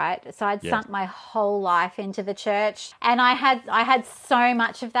bias, right? So I'd sunk my whole life into the church, and I had so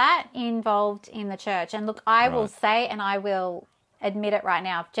much of that involved in the church. And look, I will say, and I will admit it right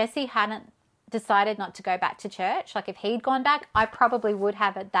now, if Jesse hadn't decided not to go back to church, like if he'd gone back, I probably would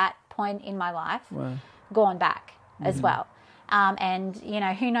have at that point in my life gone back as well. And,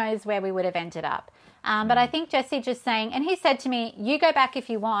 who knows where we would have ended up. But I think Jesse just saying, and he said to me, you go back if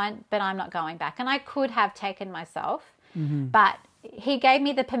you want, but I'm not going back. And I could have taken myself, but he gave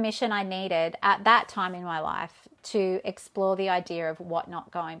me the permission I needed at that time in my life to explore the idea of what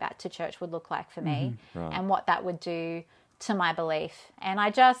not going back to church would look like for me and what that would do to my belief. And I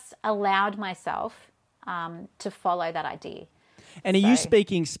just allowed myself to follow that idea. And are you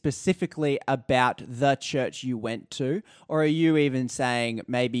speaking specifically about the church you went to, or are you even saying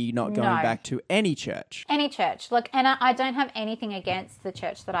maybe not going back to any church? Any church. Look, and I don't have anything against the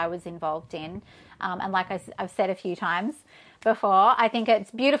church that I was involved in. And like I've said a few times before, I think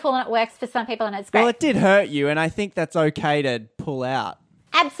it's beautiful and it works for some people and it's great. Well, it did hurt you, and I think that's okay to pull out.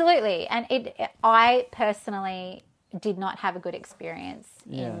 Absolutely. And I personally did not have a good experience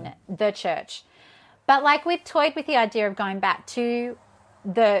in the church. But like we've toyed with the idea of going back to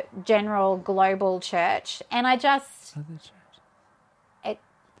the general global church, and I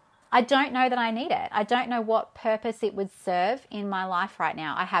don't know that I need it. I don't know what purpose it would serve in my life right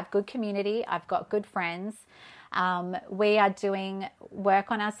now. I have good community. I've got good friends. We are doing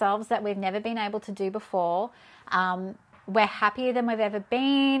work on ourselves that we've never been able to do before. We're happier than we've ever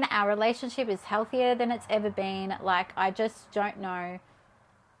been. Our relationship is healthier than it's ever been. Like, I just don't know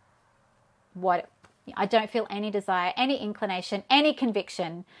I don't feel any desire, any inclination, any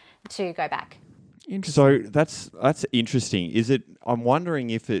conviction to go back. So that's interesting. I'm wondering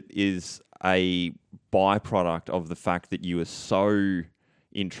if it is a byproduct of the fact that you were so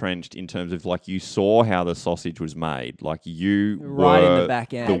entrenched in terms of, like, you saw how the sausage was made. Like, you right were in the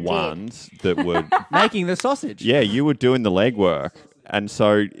back end. the ones that were making the sausage. Yeah, you were doing the legwork. And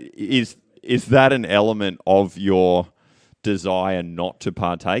so is that an element of your desire not to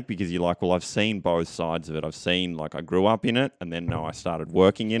partake, because you're like, well, I've seen both sides of it. I've seen, like, I grew up in it, and then I started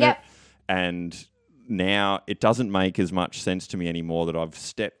working in it, and now it doesn't make as much sense to me anymore that I've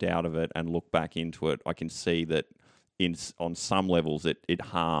stepped out of it and looked back into it. I can see that on some levels it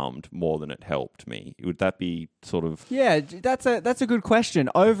harmed more than it helped me. Would that be sort of... Yeah, that's a good question.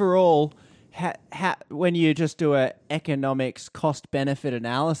 Overall, when you just do a economics cost-benefit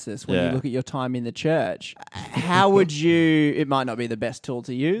analysis, when you Yeah. look at your time in the church, how would you... It might not be the best tool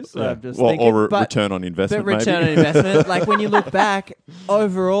to use, Yeah. I'm just Well, thinking, or but return on investment, return maybe. on investment, like when you look back,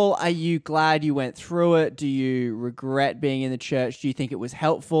 overall, are you glad you went through it? Do you regret being in the church? Do you think it was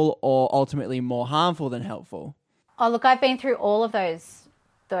helpful or ultimately more harmful than helpful? Oh, look, I've been through all of those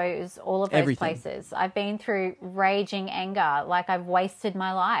Everything. places. I've been through raging anger, like I've wasted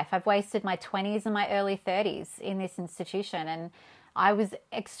my life. I've wasted my 20s and my early 30s in this institution, and I was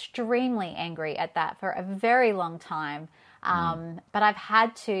extremely angry at that for a very long time. But I've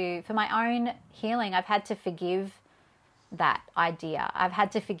had to, for my own healing, I've had to forgive that idea. I've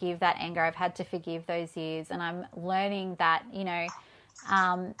had to forgive that anger. I've had to forgive those years, and I'm learning that,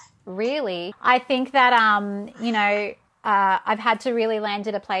 really, I think that, I've had to really land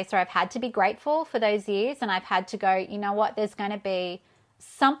at a place where I've had to be grateful for those years, and I've had to go, you know what, there's going to be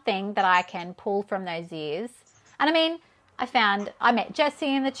something that I can pull from those years. And I mean, I met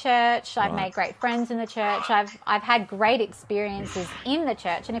Jesse in the church. I've made great friends in the church. I've had great experiences in the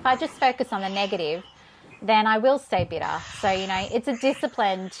church. And if I just focus on the negative, then I will stay bitter. So, it's a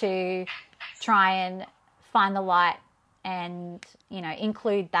discipline to try and find the light and,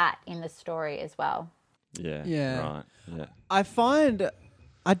 include that in the story as well. Yeah. Right. Yeah. I find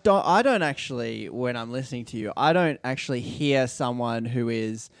I don't actually, when I'm listening to you, I don't actually hear someone who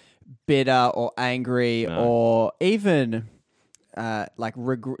is bitter or angry or even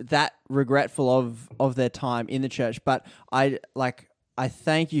regretful of their time in the church. But I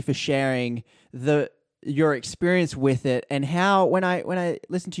thank you for sharing your experience with it, and how when I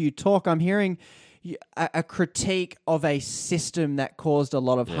listen to you talk, I'm hearing a critique of a system that caused a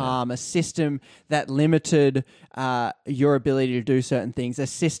lot of harm, a system that limited your ability to do certain things, a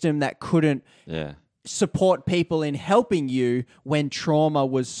system that couldn't support people in helping you when trauma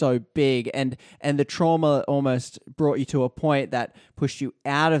was so big, and the trauma almost brought you to a point that pushed you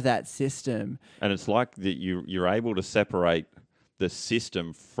out of that system. And it's like that you're able to separate the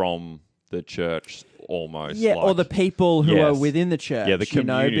system from the church almost. Yeah, like, or the people who are within the church. Yeah, the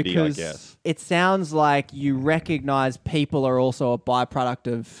community, because I guess. It sounds like you recognize people are also a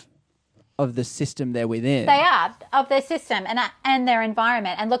byproduct of the system they're within. They are, of their system and their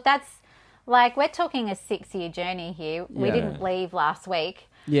environment. And look, that's like, we're talking a 6-year journey here. We didn't leave last week.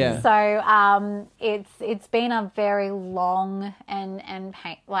 Yeah. So it's been a very long and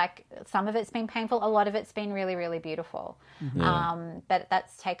like, some of it's been painful, a lot of it's been really, really beautiful. Mm-hmm. But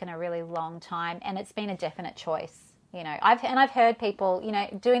that's taken a really long time, and it's been a definite choice. I've heard people,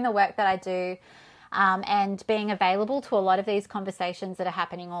 doing the work that I do, and being available to a lot of these conversations that are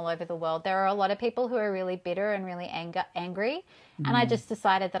happening all over the world. There are a lot of people who are really bitter and really angry, and I just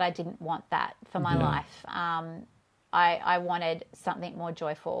decided that I didn't want that for my life. I wanted something more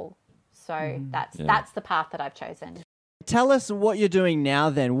joyful. So that's the path that I've chosen. Tell us what you're doing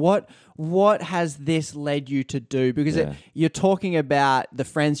now then. What has this led you to do? Because you're talking about the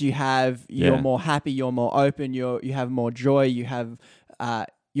friends you have, you're more happy, you're more open, you have more joy, you're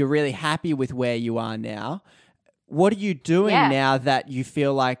really happy with where you are now. What are you doing now that you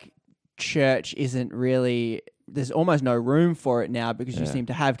feel like church isn't really... There's almost no room for it now because you seem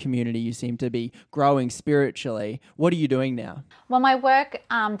to have community. You seem to be growing spiritually. What are you doing now? Well, my work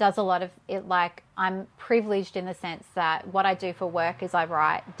does a lot of it. Like, I'm privileged in the sense that what I do for work is I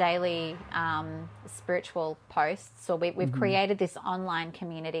write daily spiritual posts. So we've created this online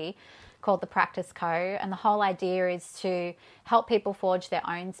community called the Practice Co. And the whole idea is to help people forge their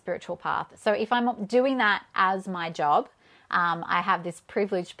own spiritual path. So if I'm doing that as my job, I have this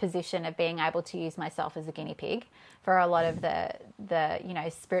privileged position of being able to use myself as a guinea pig for a lot of the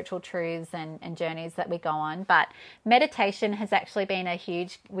spiritual truths and journeys that we go on. But meditation has actually been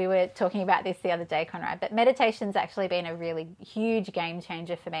we were talking about this the other day, Conrad, but meditation's actually been a really huge game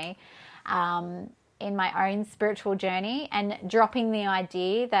changer for me in my own spiritual journey, and dropping the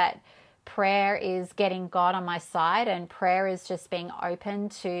idea that prayer is getting God on my side, and prayer is just being open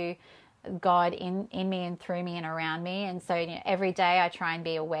to God in me and through me and around me. And so every day I try and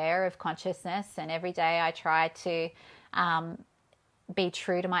be aware of consciousness, and every day I try to be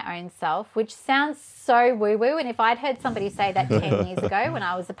true to my own self, which sounds so woo-woo. And if I'd heard somebody say that 10 years ago when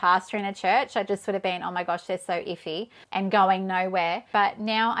I was a pastor in a church, I just would have been, oh my gosh, they're so iffy and going nowhere. But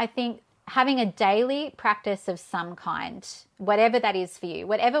now I think having a daily practice of some kind, whatever that is for you,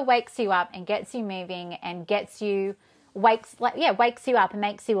 whatever wakes you up and gets you moving and wakes you up and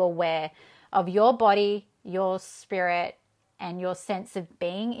makes you aware of your body, your spirit, and your sense of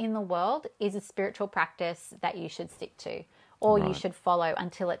being in the world, is a spiritual practice that you should stick to, or you should follow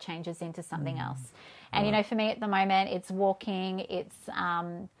until it changes into something else. And for me at the moment, it's walking, it's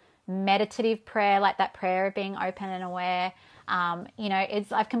meditative prayer, like that prayer of being open and aware.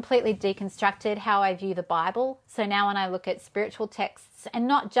 I've completely deconstructed how I view the Bible. So now when I look at spiritual texts, and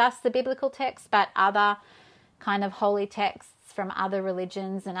not just the biblical texts, but other kind of holy texts from other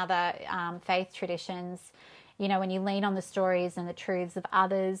religions and other faith traditions, when you lean on the stories and the truths of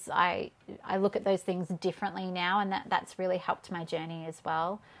others, I look at those things differently now, and that's really helped my journey as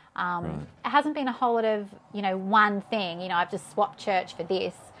well. It hasn't been a whole lot of, one thing, I've just swapped church for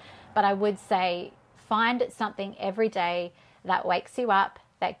this, but I would say find something every day that wakes you up,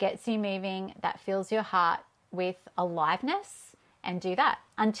 that gets you moving, that fills your heart with aliveness, and do that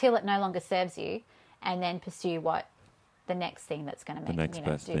until it no longer serves you, and then pursue the next thing that's going to make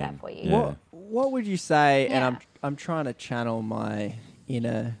do that for you. Yeah. What would you say? Yeah. And I'm trying to channel my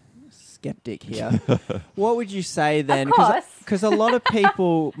inner skeptic here. What would you say then? Because a lot of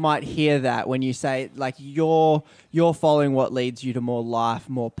people might hear that when you say like you're following what leads you to more life,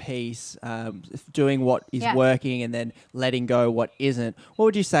 more peace, doing what is working, and then letting go what isn't. What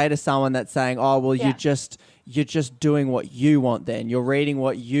would you say to someone that's saying, "Oh, well, you're just doing what you want then. You're reading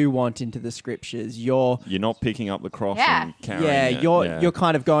what you want into the scriptures. You're not picking up the cross and carrying it. You're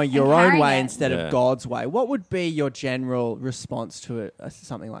kind of going your own way instead of God's way." What would be your general response to it,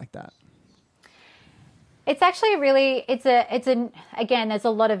 something like that? It's actually again, there's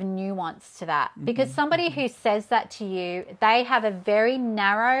a lot of nuance to that, because somebody who says that to you, they have a very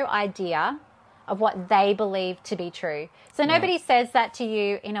narrow idea of what they believe to be true. So nobody says that to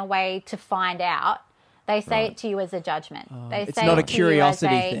you in a way to find out. They say it to you as a judgment. It's not a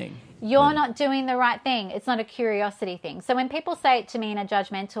curiosity thing. You're not doing the right thing. It's not a curiosity thing. So when people say it to me in a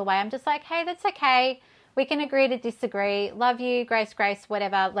judgmental way, I'm just like, hey, that's okay. We can agree to disagree. Love you, grace,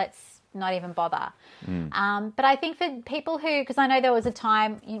 whatever. Let's not even bother. But I think for people because I know there was a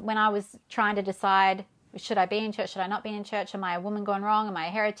time when I was trying to decide, should I be in church, should I not be in church? Am I a woman gone wrong? Am I a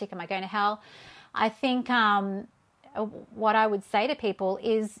heretic? Am I going to hell? I think what I would say to people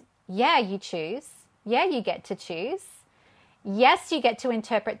is, you choose. Yeah, you get to choose. Yes, you get to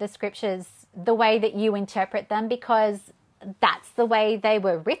interpret the scriptures the way that you interpret them, because that's the way they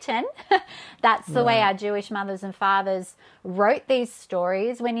were written. That's the way our Jewish mothers and fathers wrote these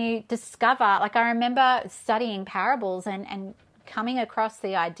stories. When you discover, like I remember studying parables and coming across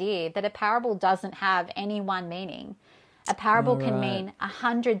the idea that a parable doesn't have any one meaning. A parable can mean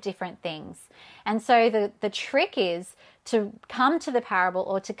 100 different things. And so the trick is to come to the parable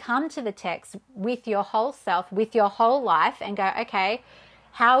or to come to the text with your whole self, with your whole life, and go, okay,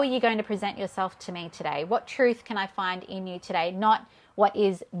 how are you going to present yourself to me today? What truth can I find in you today? Not what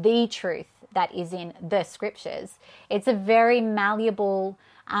is the truth that is in the scriptures. It's a very malleable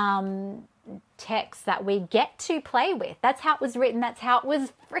text that we get to play with. That's how it was written. That's how it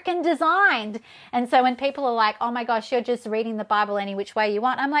was freaking designed. And so when people are like, oh my gosh, you're just reading the Bible any which way you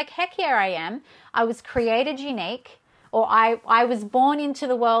want, I'm like, heck yeah, I am. I was created unique. Or I was born into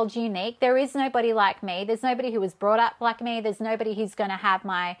the world unique. There is nobody like me. There's nobody who was brought up like me. There's nobody who's going to have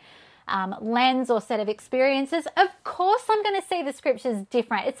my lens or set of experiences. Of course I'm going to see the scriptures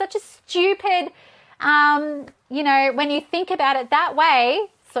different. It's such a stupid, when you think about it that way,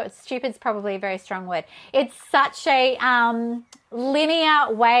 so stupid's probably a very strong word. It's such a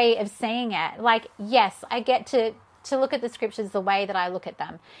linear way of seeing it. Like, yes, I get to look at the scriptures the way that I look at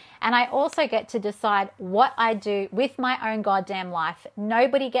them. And I also get to decide what I do with my own goddamn life.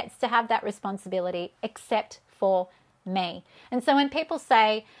 Nobody gets to have that responsibility except for me. And so when people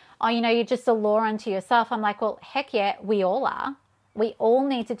say, oh, you're just a law unto yourself, I'm like, well, heck yeah, we all are. We all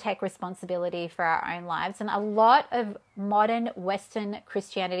need to take responsibility for our own lives. And a lot of modern Western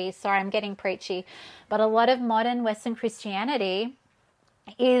Christianity, sorry, I'm getting preachy, but a lot of modern Western Christianity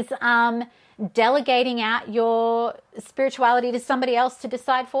is delegating out your spirituality to somebody else to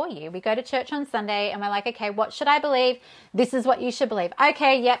decide for you. We go to church on Sunday and we're like, okay, what should I believe? This is what you should believe.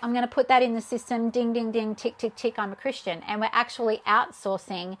 Okay, yep, I'm going to put that in the system. Ding, ding, ding, tick, tick, tick, I'm a Christian. And we're actually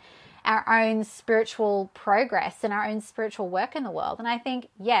outsourcing our own spiritual progress and our own spiritual work in the world. And I think,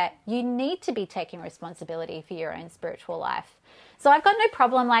 you need to be taking responsibility for your own spiritual life. So I've got no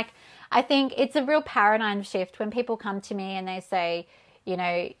problem. Like, I think it's a real paradigm shift when people come to me and they say,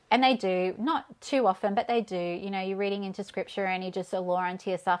 and they do, not too often, but they do, you're reading into scripture and you're just a law unto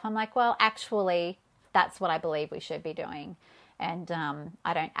yourself. I'm like, well, actually, that's what I believe we should be doing. And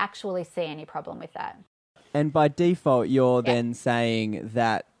I don't actually see any problem with that. And by default, you're then saying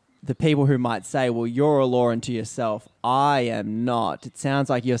that the people who might say, well, you're a law unto yourself, I am not. It sounds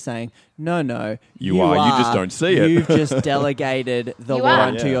like you're saying, no, you are. You just don't see it. You've just delegated the You law are.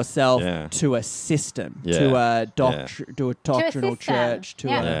 unto yourself Yeah. to a system, Yeah. to a Yeah. to a doctrinal system. church, to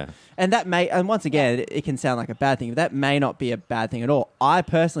Yeah. Yeah. and that may, and once again, it can sound like a bad thing, but that may not be a bad thing at all. I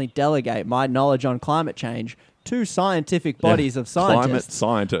personally delegate my knowledge on climate change to scientific bodies of Climate scientists.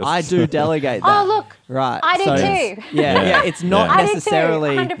 scientists. I do delegate that. Oh, look. Right. I do so too. it's- Yeah, it's not I do too,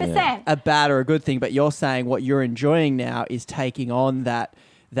 necessarily 100%. a bad or a good thing, but you're saying what you're enjoying now is taking on that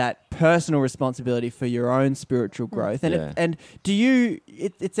personal responsibility for your own spiritual growth. And Yeah. and do you?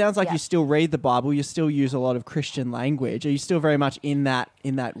 It sounds like Yeah. you still read the Bible. You still use a lot of Christian language. Are you still very much in that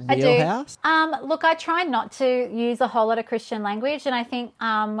I do. wheelhouse? Look, I try not to use a whole lot of Christian language, and I think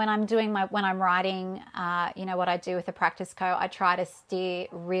when I'm writing, what I do with the Practice Co, I try to steer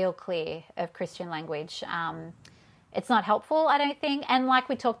real clear of Christian language. It's not helpful, I don't think. And like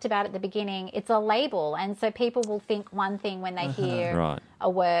we talked about at the beginning, it's a label, and so people will think one thing when they hear Right. a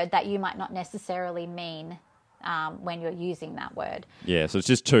word that you might not necessarily mean when you're using that word. Yeah, so it's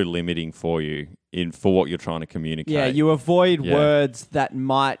just too limiting for you for what you're trying to communicate. Yeah, you avoid Yeah. words that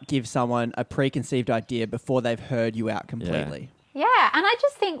might give someone a preconceived idea before they've heard you out completely. Yeah, and I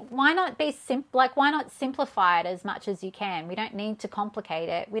just think why not why not simplify it as much as you can? We don't need to complicate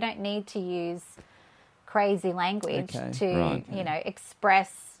it. We don't need to use crazy language Okay. to, Right.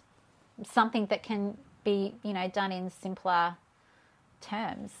 express something that can be, done in simpler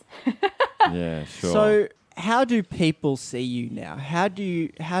terms. Yeah, sure. So, how do people see you now? How do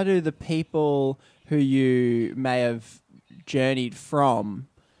the people who you may have journeyed from,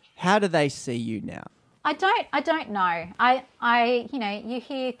 how do they see you now? I don't know. I you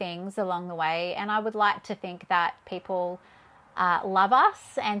hear things along the way, and I would like to think that people love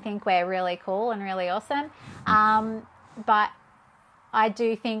us and think we're really cool and really awesome. But I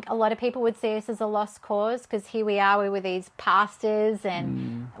do think a lot of people would see us as a lost cause, because here we are, we were these pastors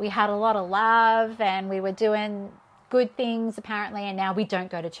and we had a lot of love and we were doing good things apparently, and now we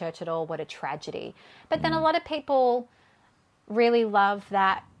don't go to church at all. What a tragedy. But then a lot of people really love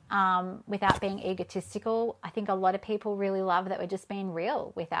that. Without being egotistical, I think a lot of people really love that we're just being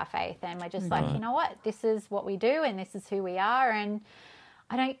real with our faith, and we're just like, you know what, this is what we do and this is who we are. And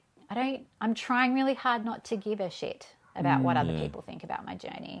I'm trying really hard not to give a shit about what other people think about my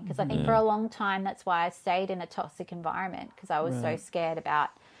journey, because I think for a long time that's why I stayed in a toxic environment, because I was so scared about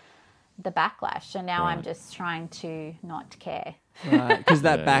the backlash, and now I'm just trying to not care. Right, because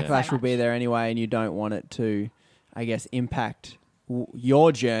that backlash So will be much. there anyway, and you don't want it to, I guess, impact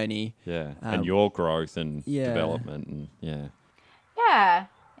your journey. Yeah, and your growth and yeah. development, and Yeah,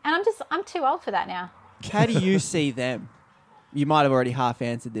 and I'm too old for that now. How do you see them? You might have already half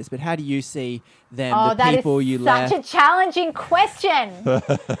answered this, but how do you see them, Oh, the that people is you such left? a challenging question.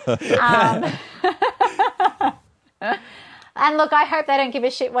 And look, I hope they don't give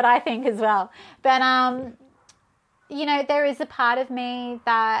a shit what I think as well. But, there is a part of me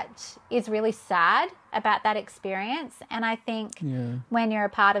that is really sad about that experience. And I think when you're a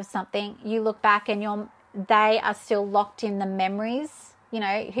part of something, you look back and they are still locked in the memories. Who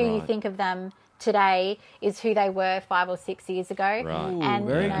you think of them today is who they were 5 or 6 years ago. Right. Ooh, And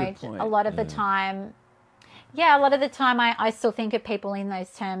very good point. a lot of the time, I still think of people in those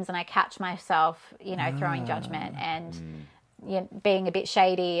terms, and I catch myself, throwing judgment and being a bit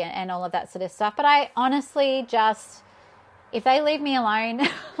shady and all of that sort of stuff. But I honestly just, if they leave me alone,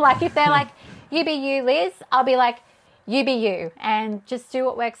 like if they're like, you be you, Liz, I'll be like, you be you, and just do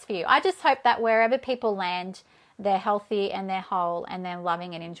what works for you. I just hope that wherever people land, they're healthy and they're whole and they're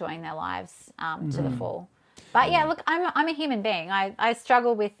loving and enjoying their lives to the full. But yeah, look, I'm a human being. I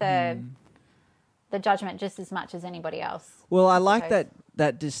struggle with the judgment just as much as anybody else. Well, I like suppose.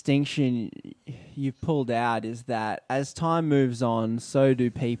 that distinction you've pulled out, is that as time moves on, so do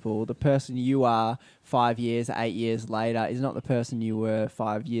people. The person you are 5 years, 8 years later is not the person you were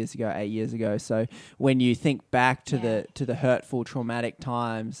 5 years ago, 8 years ago. So when you think back to the hurtful, traumatic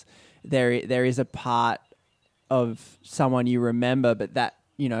times, there is a part of someone you remember, but that,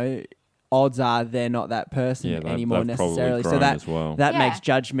 odds are they're not that person anymore they've probably necessarily. So grown that as well. that Yeah. makes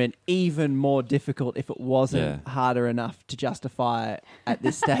judgment even more difficult if it wasn't harder enough to justify it at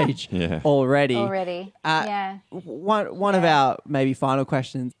this stage already. One of our maybe final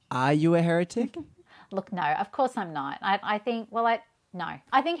questions: are you a heretic? Look, no, of course I'm not. I think, no.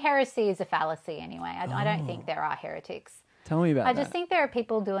 I think heresy is a fallacy anyway. I don't think there are heretics. Tell me about that. I just think there are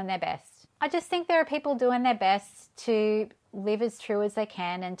people doing their best. I just think there are people doing their best to live as true as they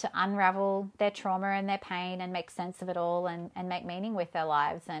can and to unravel their trauma and their pain and make sense of it all and make meaning with their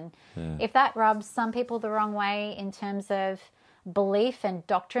lives. And if that rubs some people the wrong way in terms of belief and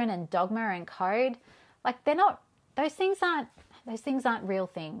doctrine and dogma and code, like those things aren't real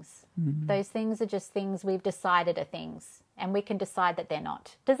things. Mm-hmm. Those things are just things we've decided are things, and we can decide that they're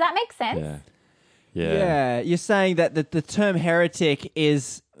not. Does that make sense? Yeah. You're saying that the term heretic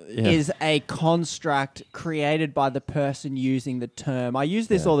is a construct created by the person using the term. I use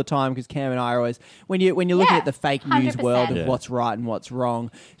this all the time because Cam and I are always, when you're looking at the fake news 100%. world of what's right and what's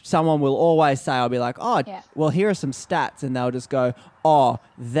wrong, someone will always say, I'll be like, well, here are some stats, and they'll just go, oh,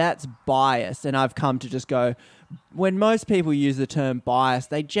 that's biased. And I've come to just go, when most people use the term bias,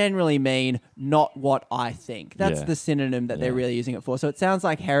 they generally mean not what I think. That's the synonym that they're really using it for. So it sounds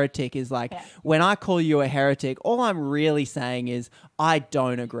like heretic is like, when I call you a heretic, all I'm really saying is I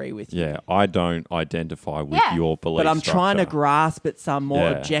don't agree with you. Yeah, I don't identify with your belief But I'm structure. trying to grasp at some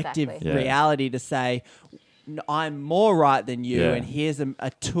more objective Exactly. reality to say, I'm more right than you, and here's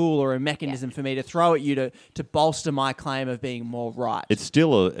a tool or a mechanism for me to throw at you to bolster my claim of being more right. It's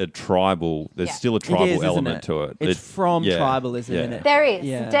still a tribal. There's still a tribal element to it. It's from tribalism, isn't it? There is,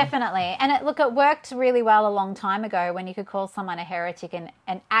 definitely. And it worked really well a long time ago when you could call someone a heretic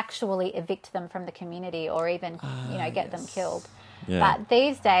and actually evict them from the community or even, get them killed. Yeah. But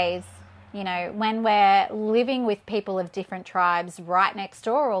these days, when we're living with people of different tribes right next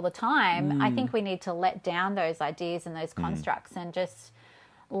door all the time, I think we need to let down those ideas and those constructs and just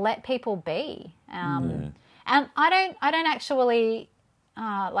let people be. And I don't actually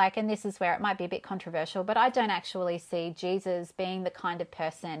and this is where it might be a bit controversial, but I don't actually see Jesus being the kind of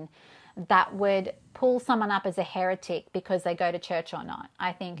person that would pull someone up as a heretic because they go to church or not.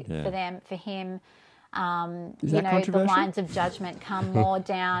 I think for him, the lines of judgment come more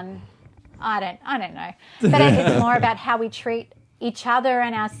down. I don't know, but it's more about how we treat each other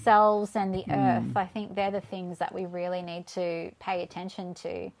and ourselves and the earth. I think they're the things that we really need to pay attention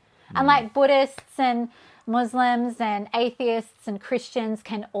to. And like Buddhists and Muslims and atheists and Christians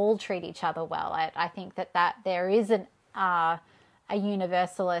can all treat each other well. I think that there is a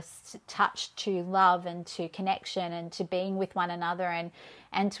universalist touch to love and to connection and to being with one another,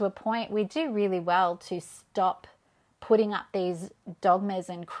 and to a point we do really well to stop putting up these dogmas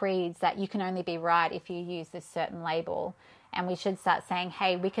and creeds that you can only be right if you use this certain label. And we should start saying,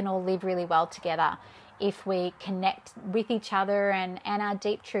 hey, we can all live really well together if we connect with each other and our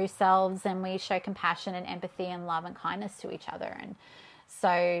deep true selves, and we show compassion and empathy and love and kindness to each other. And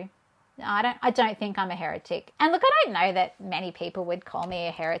so I don't think I'm a heretic. And look, I don't know that many people would call me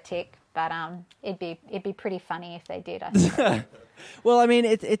a heretic, but it'd be pretty funny if they did, I think. Well, I mean,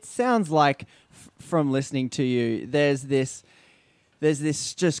 it sounds like from listening to you, there's this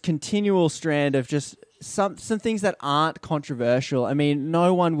just continual strand of just some things that aren't controversial. I mean,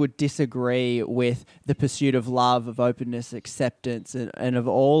 no one would disagree with the pursuit of love, of openness, acceptance, and of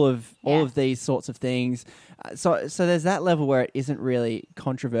all of these sorts of things. So there's that level where it isn't really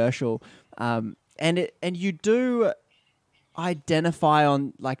controversial, and you do identify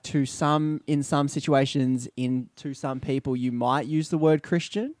on in some situations to some people you might use the word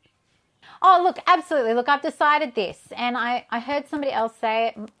Christian. Oh, look, absolutely. Look, I've decided this, and I heard somebody else say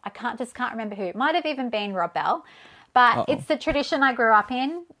it. I can't remember who. It might have even been Rob Bell, but it's the tradition I grew up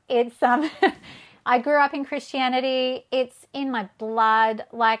in. It's I grew up in Christianity. It's in my blood.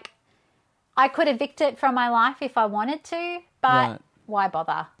 Like, I could evict it from my life if I wanted to, but why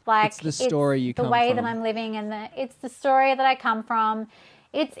bother? Like, it's the story you come from. The way that I'm living, and it's the story that I come from.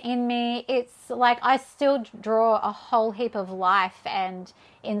 It's in me. It's like I still draw a whole heap of life and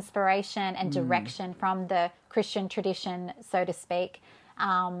inspiration and direction from the Christian tradition, so to speak.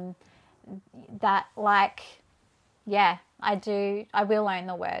 I do. I will own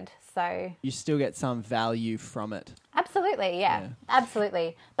the word. So you still get some value from it. Absolutely, yeah.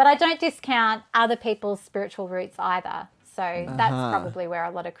 Absolutely. But I don't discount other people's spiritual roots either. So that's probably where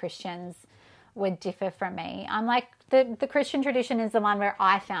a lot of Christians would differ from me. I'm like, the Christian tradition is the one where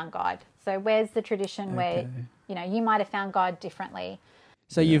I found God. So where's the tradition where, you might have found God differently?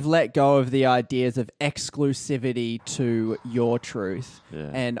 So you've let go of the ideas of exclusivity to your truth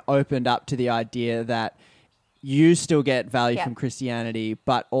and opened up to the idea that you still get value from Christianity,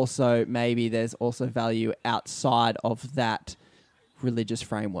 but also maybe there's also value outside of that religious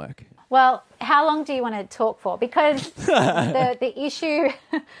framework. Well, how long do you want to talk for? Because the issue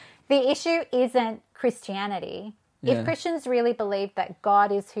isn't Christianity. If Christians really believed that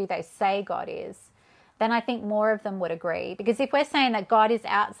God is who they say God is, then I think more of them would agree. Because if we're saying that God is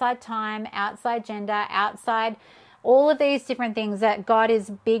outside time, outside gender, outside all of these different things, that God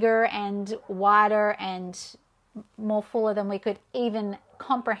is bigger and wider and more fuller than we could even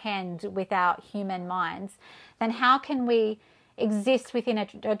comprehend with our human minds, then how can we exist within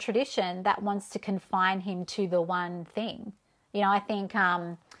a tradition that wants to confine him to the one thing? You know, I think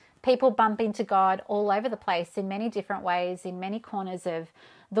people bump into God all over the place in many different ways, in many corners of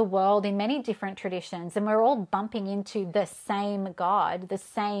the world, in many different traditions, and we're all bumping into the same God, the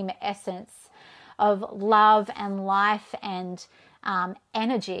same essence of love and life and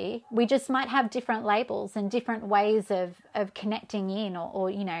energy. We just might have different labels and different ways of connecting in, or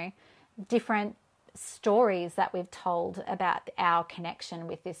you know, different stories that we've told about our connection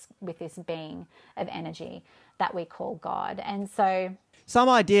with this being of energy that we call God. And so some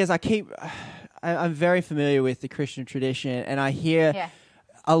ideas I'm very familiar with the Christian tradition, and I hear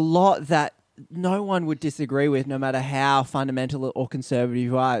a lot that no one would disagree with, no matter how fundamental or conservative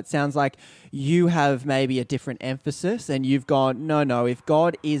you are. It sounds like you have maybe a different emphasis, and you've gone, no, if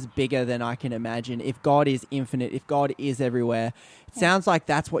God is bigger than I can imagine, if God is infinite, if God is everywhere, it sounds like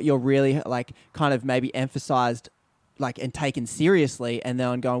that's what you're really like kind of maybe emphasized like and taken seriously. And then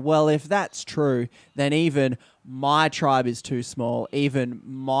I'm going, well, if that's true, then even my tribe is too small, even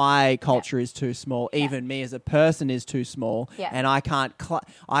my culture is too small, even me as a person is too small, and I can't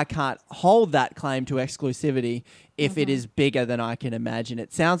hold that claim to exclusivity if it is bigger than I can imagine.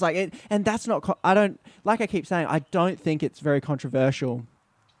 It sounds like it, and that's not. I keep saying, I don't think it's very controversial.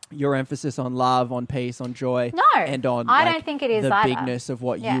 Your emphasis on love, on peace, on joy, and on I don't think it is the either. bigness of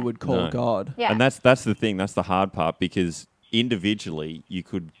what you would call God. Yeah. And that's the thing. That's the hard part, because individually you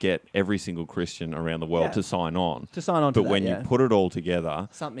could get every single Christian around the world to sign on. But when you put it all together,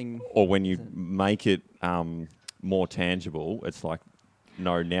 or when you make it more tangible, it's like,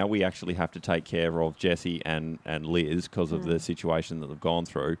 no, now we actually have to take care of Jesse and Liz because of the situation that they've gone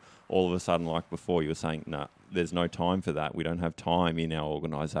through. All of a sudden, like before, you were saying, no, there's no time for that. We don't have time in our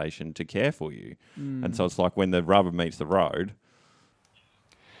organisation to care for you. And so it's like when the rubber meets the road.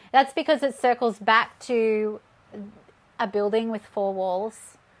 That's because it circles back to a building with 4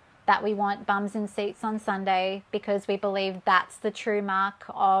 walls, that we want bums in seats on Sunday because we believe that's the true mark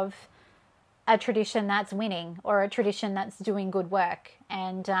of a tradition that's winning, or a tradition that's doing good work.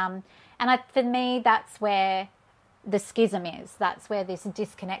 And for me, that's where the schism is. That's where this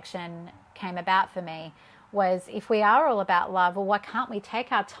disconnection came about for me, was if we are all about love, well, why can't we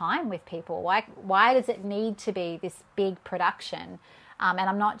take our time with people? Why does it need to be this big production? And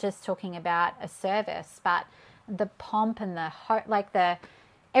I'm not just talking about a service, but the pomp and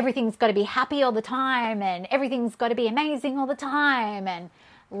everything's got to be happy all the time, and everything's got to be amazing all the time, and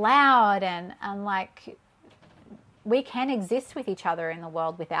loud, and like, we can exist with each other in the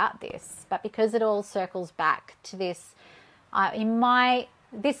world without this. But because it all circles back to this, I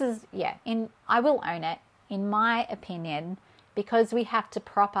will own it, in my opinion, because we have to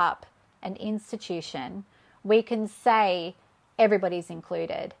prop up an institution, we can say everybody's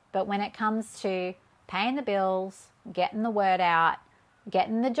included. But when it comes to paying the bills, getting the word out,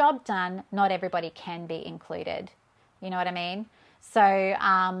 getting the job done, not everybody can be included. You know what I mean? So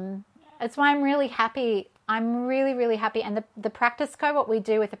it's why I'm really happy. I'm really, really happy. And the Practice Co, what we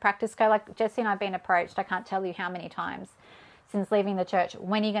do with the Practice Co, like Jesse and I have been approached, I can't tell you how many times since leaving the church,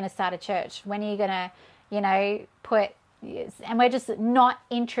 when are you going to start a church? When are you going to, and we're just not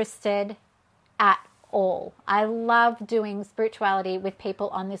interested at all. I love doing spirituality with people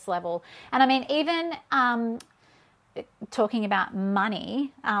on this level. And I mean, even talking about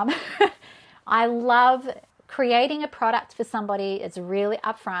money, I love creating a product for somebody. It's really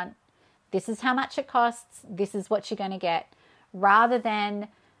upfront. This is how much it costs. This is what you're going to get, rather than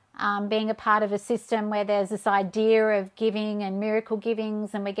being a part of a system where there's this idea of giving and miracle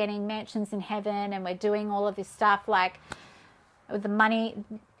givings, and we're getting mansions in heaven, and we're doing all of this stuff. Like, the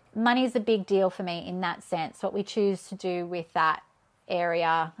money's a big deal for me in that sense. What we choose to do with that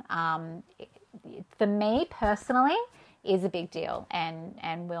area, for me personally, is a big deal,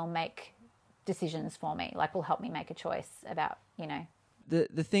 and will make decisions for me. Like, will help me make a choice about,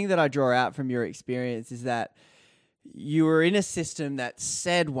 The thing that I draw out from your experience is that you were in a system that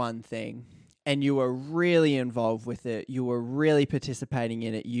said one thing, and you were really involved with it. You were really participating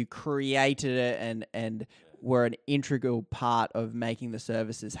in it. You created it and were an integral part of making the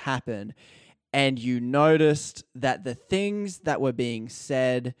services happen. And you noticed that the things that were being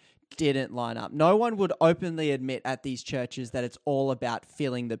said didn't line up. No one would openly admit at these churches that it's all about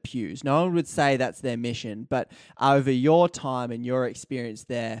filling the pews. No one would say that's their mission. But over your time and your experience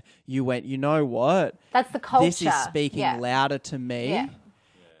there, you went, you know what? That's the culture. This is speaking louder to me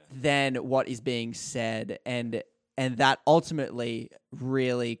than what is being said. And that ultimately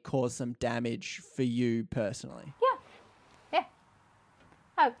really caused some damage for you personally. Yeah.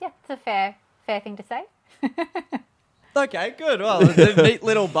 Oh, yeah, it's a fair thing to say. Okay, good. Well, it's a neat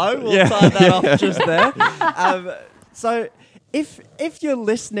little bow. We'll tie that off just there. So if you're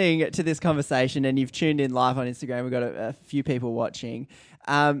listening to this conversation and you've tuned in live on Instagram, we've got a few people watching.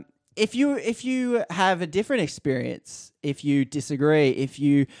 If you have a different experience, if you disagree, if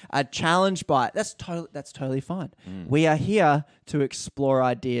you are challenged by it, that's totally fine. We are here to explore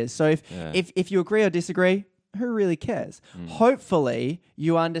ideas. So if you agree or disagree, who really cares? Hopefully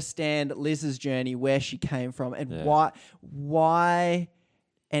you understand Liz's journey, where she came from, and why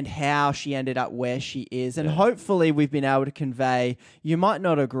and how she ended up where she is. And hopefully we've been able to convey, you might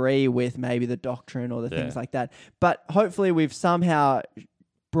not agree with maybe the doctrine or the things like that, but hopefully we've somehow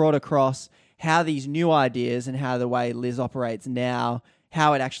brought across how these new ideas and how the way Liz operates now,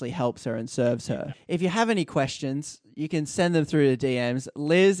 how it actually helps her and serves her. If you have any questions, you can send them through the DMs.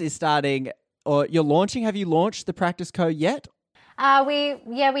 Liz is starting, or you're launching. Have you launched the Practice Co yet?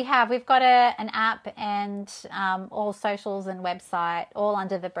 We have. We've got an app and all socials and website, all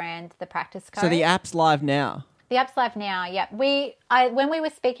under the brand The Practice Co. So the app's live now? The app's live now, yeah. When we were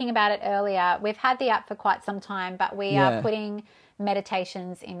speaking about it earlier, we've had the app for quite some time, but we are putting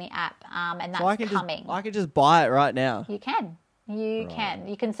meditations in the app, and that's coming. I can just buy it right now. You can. You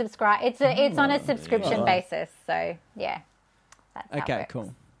can subscribe. It's on a subscription basis, so yeah. That's how it works.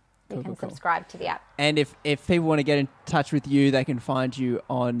 Cool. You can subscribe to the app. And if people want to get in touch with you, they can find you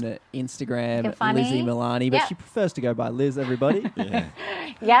on Instagram, Lizzie Milani, but she prefers to go by Liz, everybody.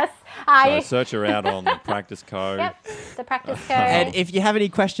 Yes. So search her out on The Practice Co. Yep, The Practice Co. And if you have any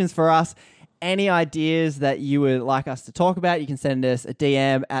questions for us, any ideas that you would like us to talk about, you can send us a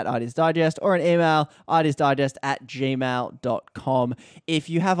DM at Ideas Digest or an email, ideasdigest@gmail.com. If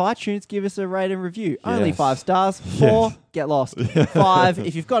you have iTunes, give us a rate and review. Only 5 stars. 4, get lost. 5,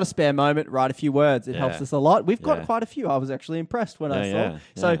 if you've got a spare moment, write a few words. It helps us a lot. We've got quite a few. I was actually impressed when I saw.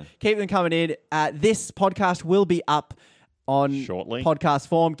 So keep them coming in. This podcast will be up on shortly podcast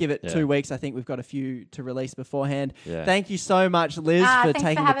form. Give it 2 weeks. I think we've got a few to release beforehand. Thank you so much, Liz, for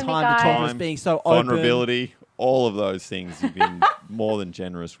taking the time to talk to us, being so open. Vulnerability, all of those things. You've been more than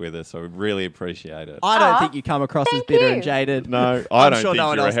generous with us, so we really appreciate it. I don't think you come across as bitter and jaded. No, I don't think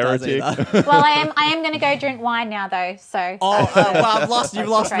you're a heretic. Well, I am going to go drink wine now, though. So well, I've lost. You've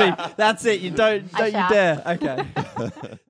lost me. That's it. You don't you dare. Okay.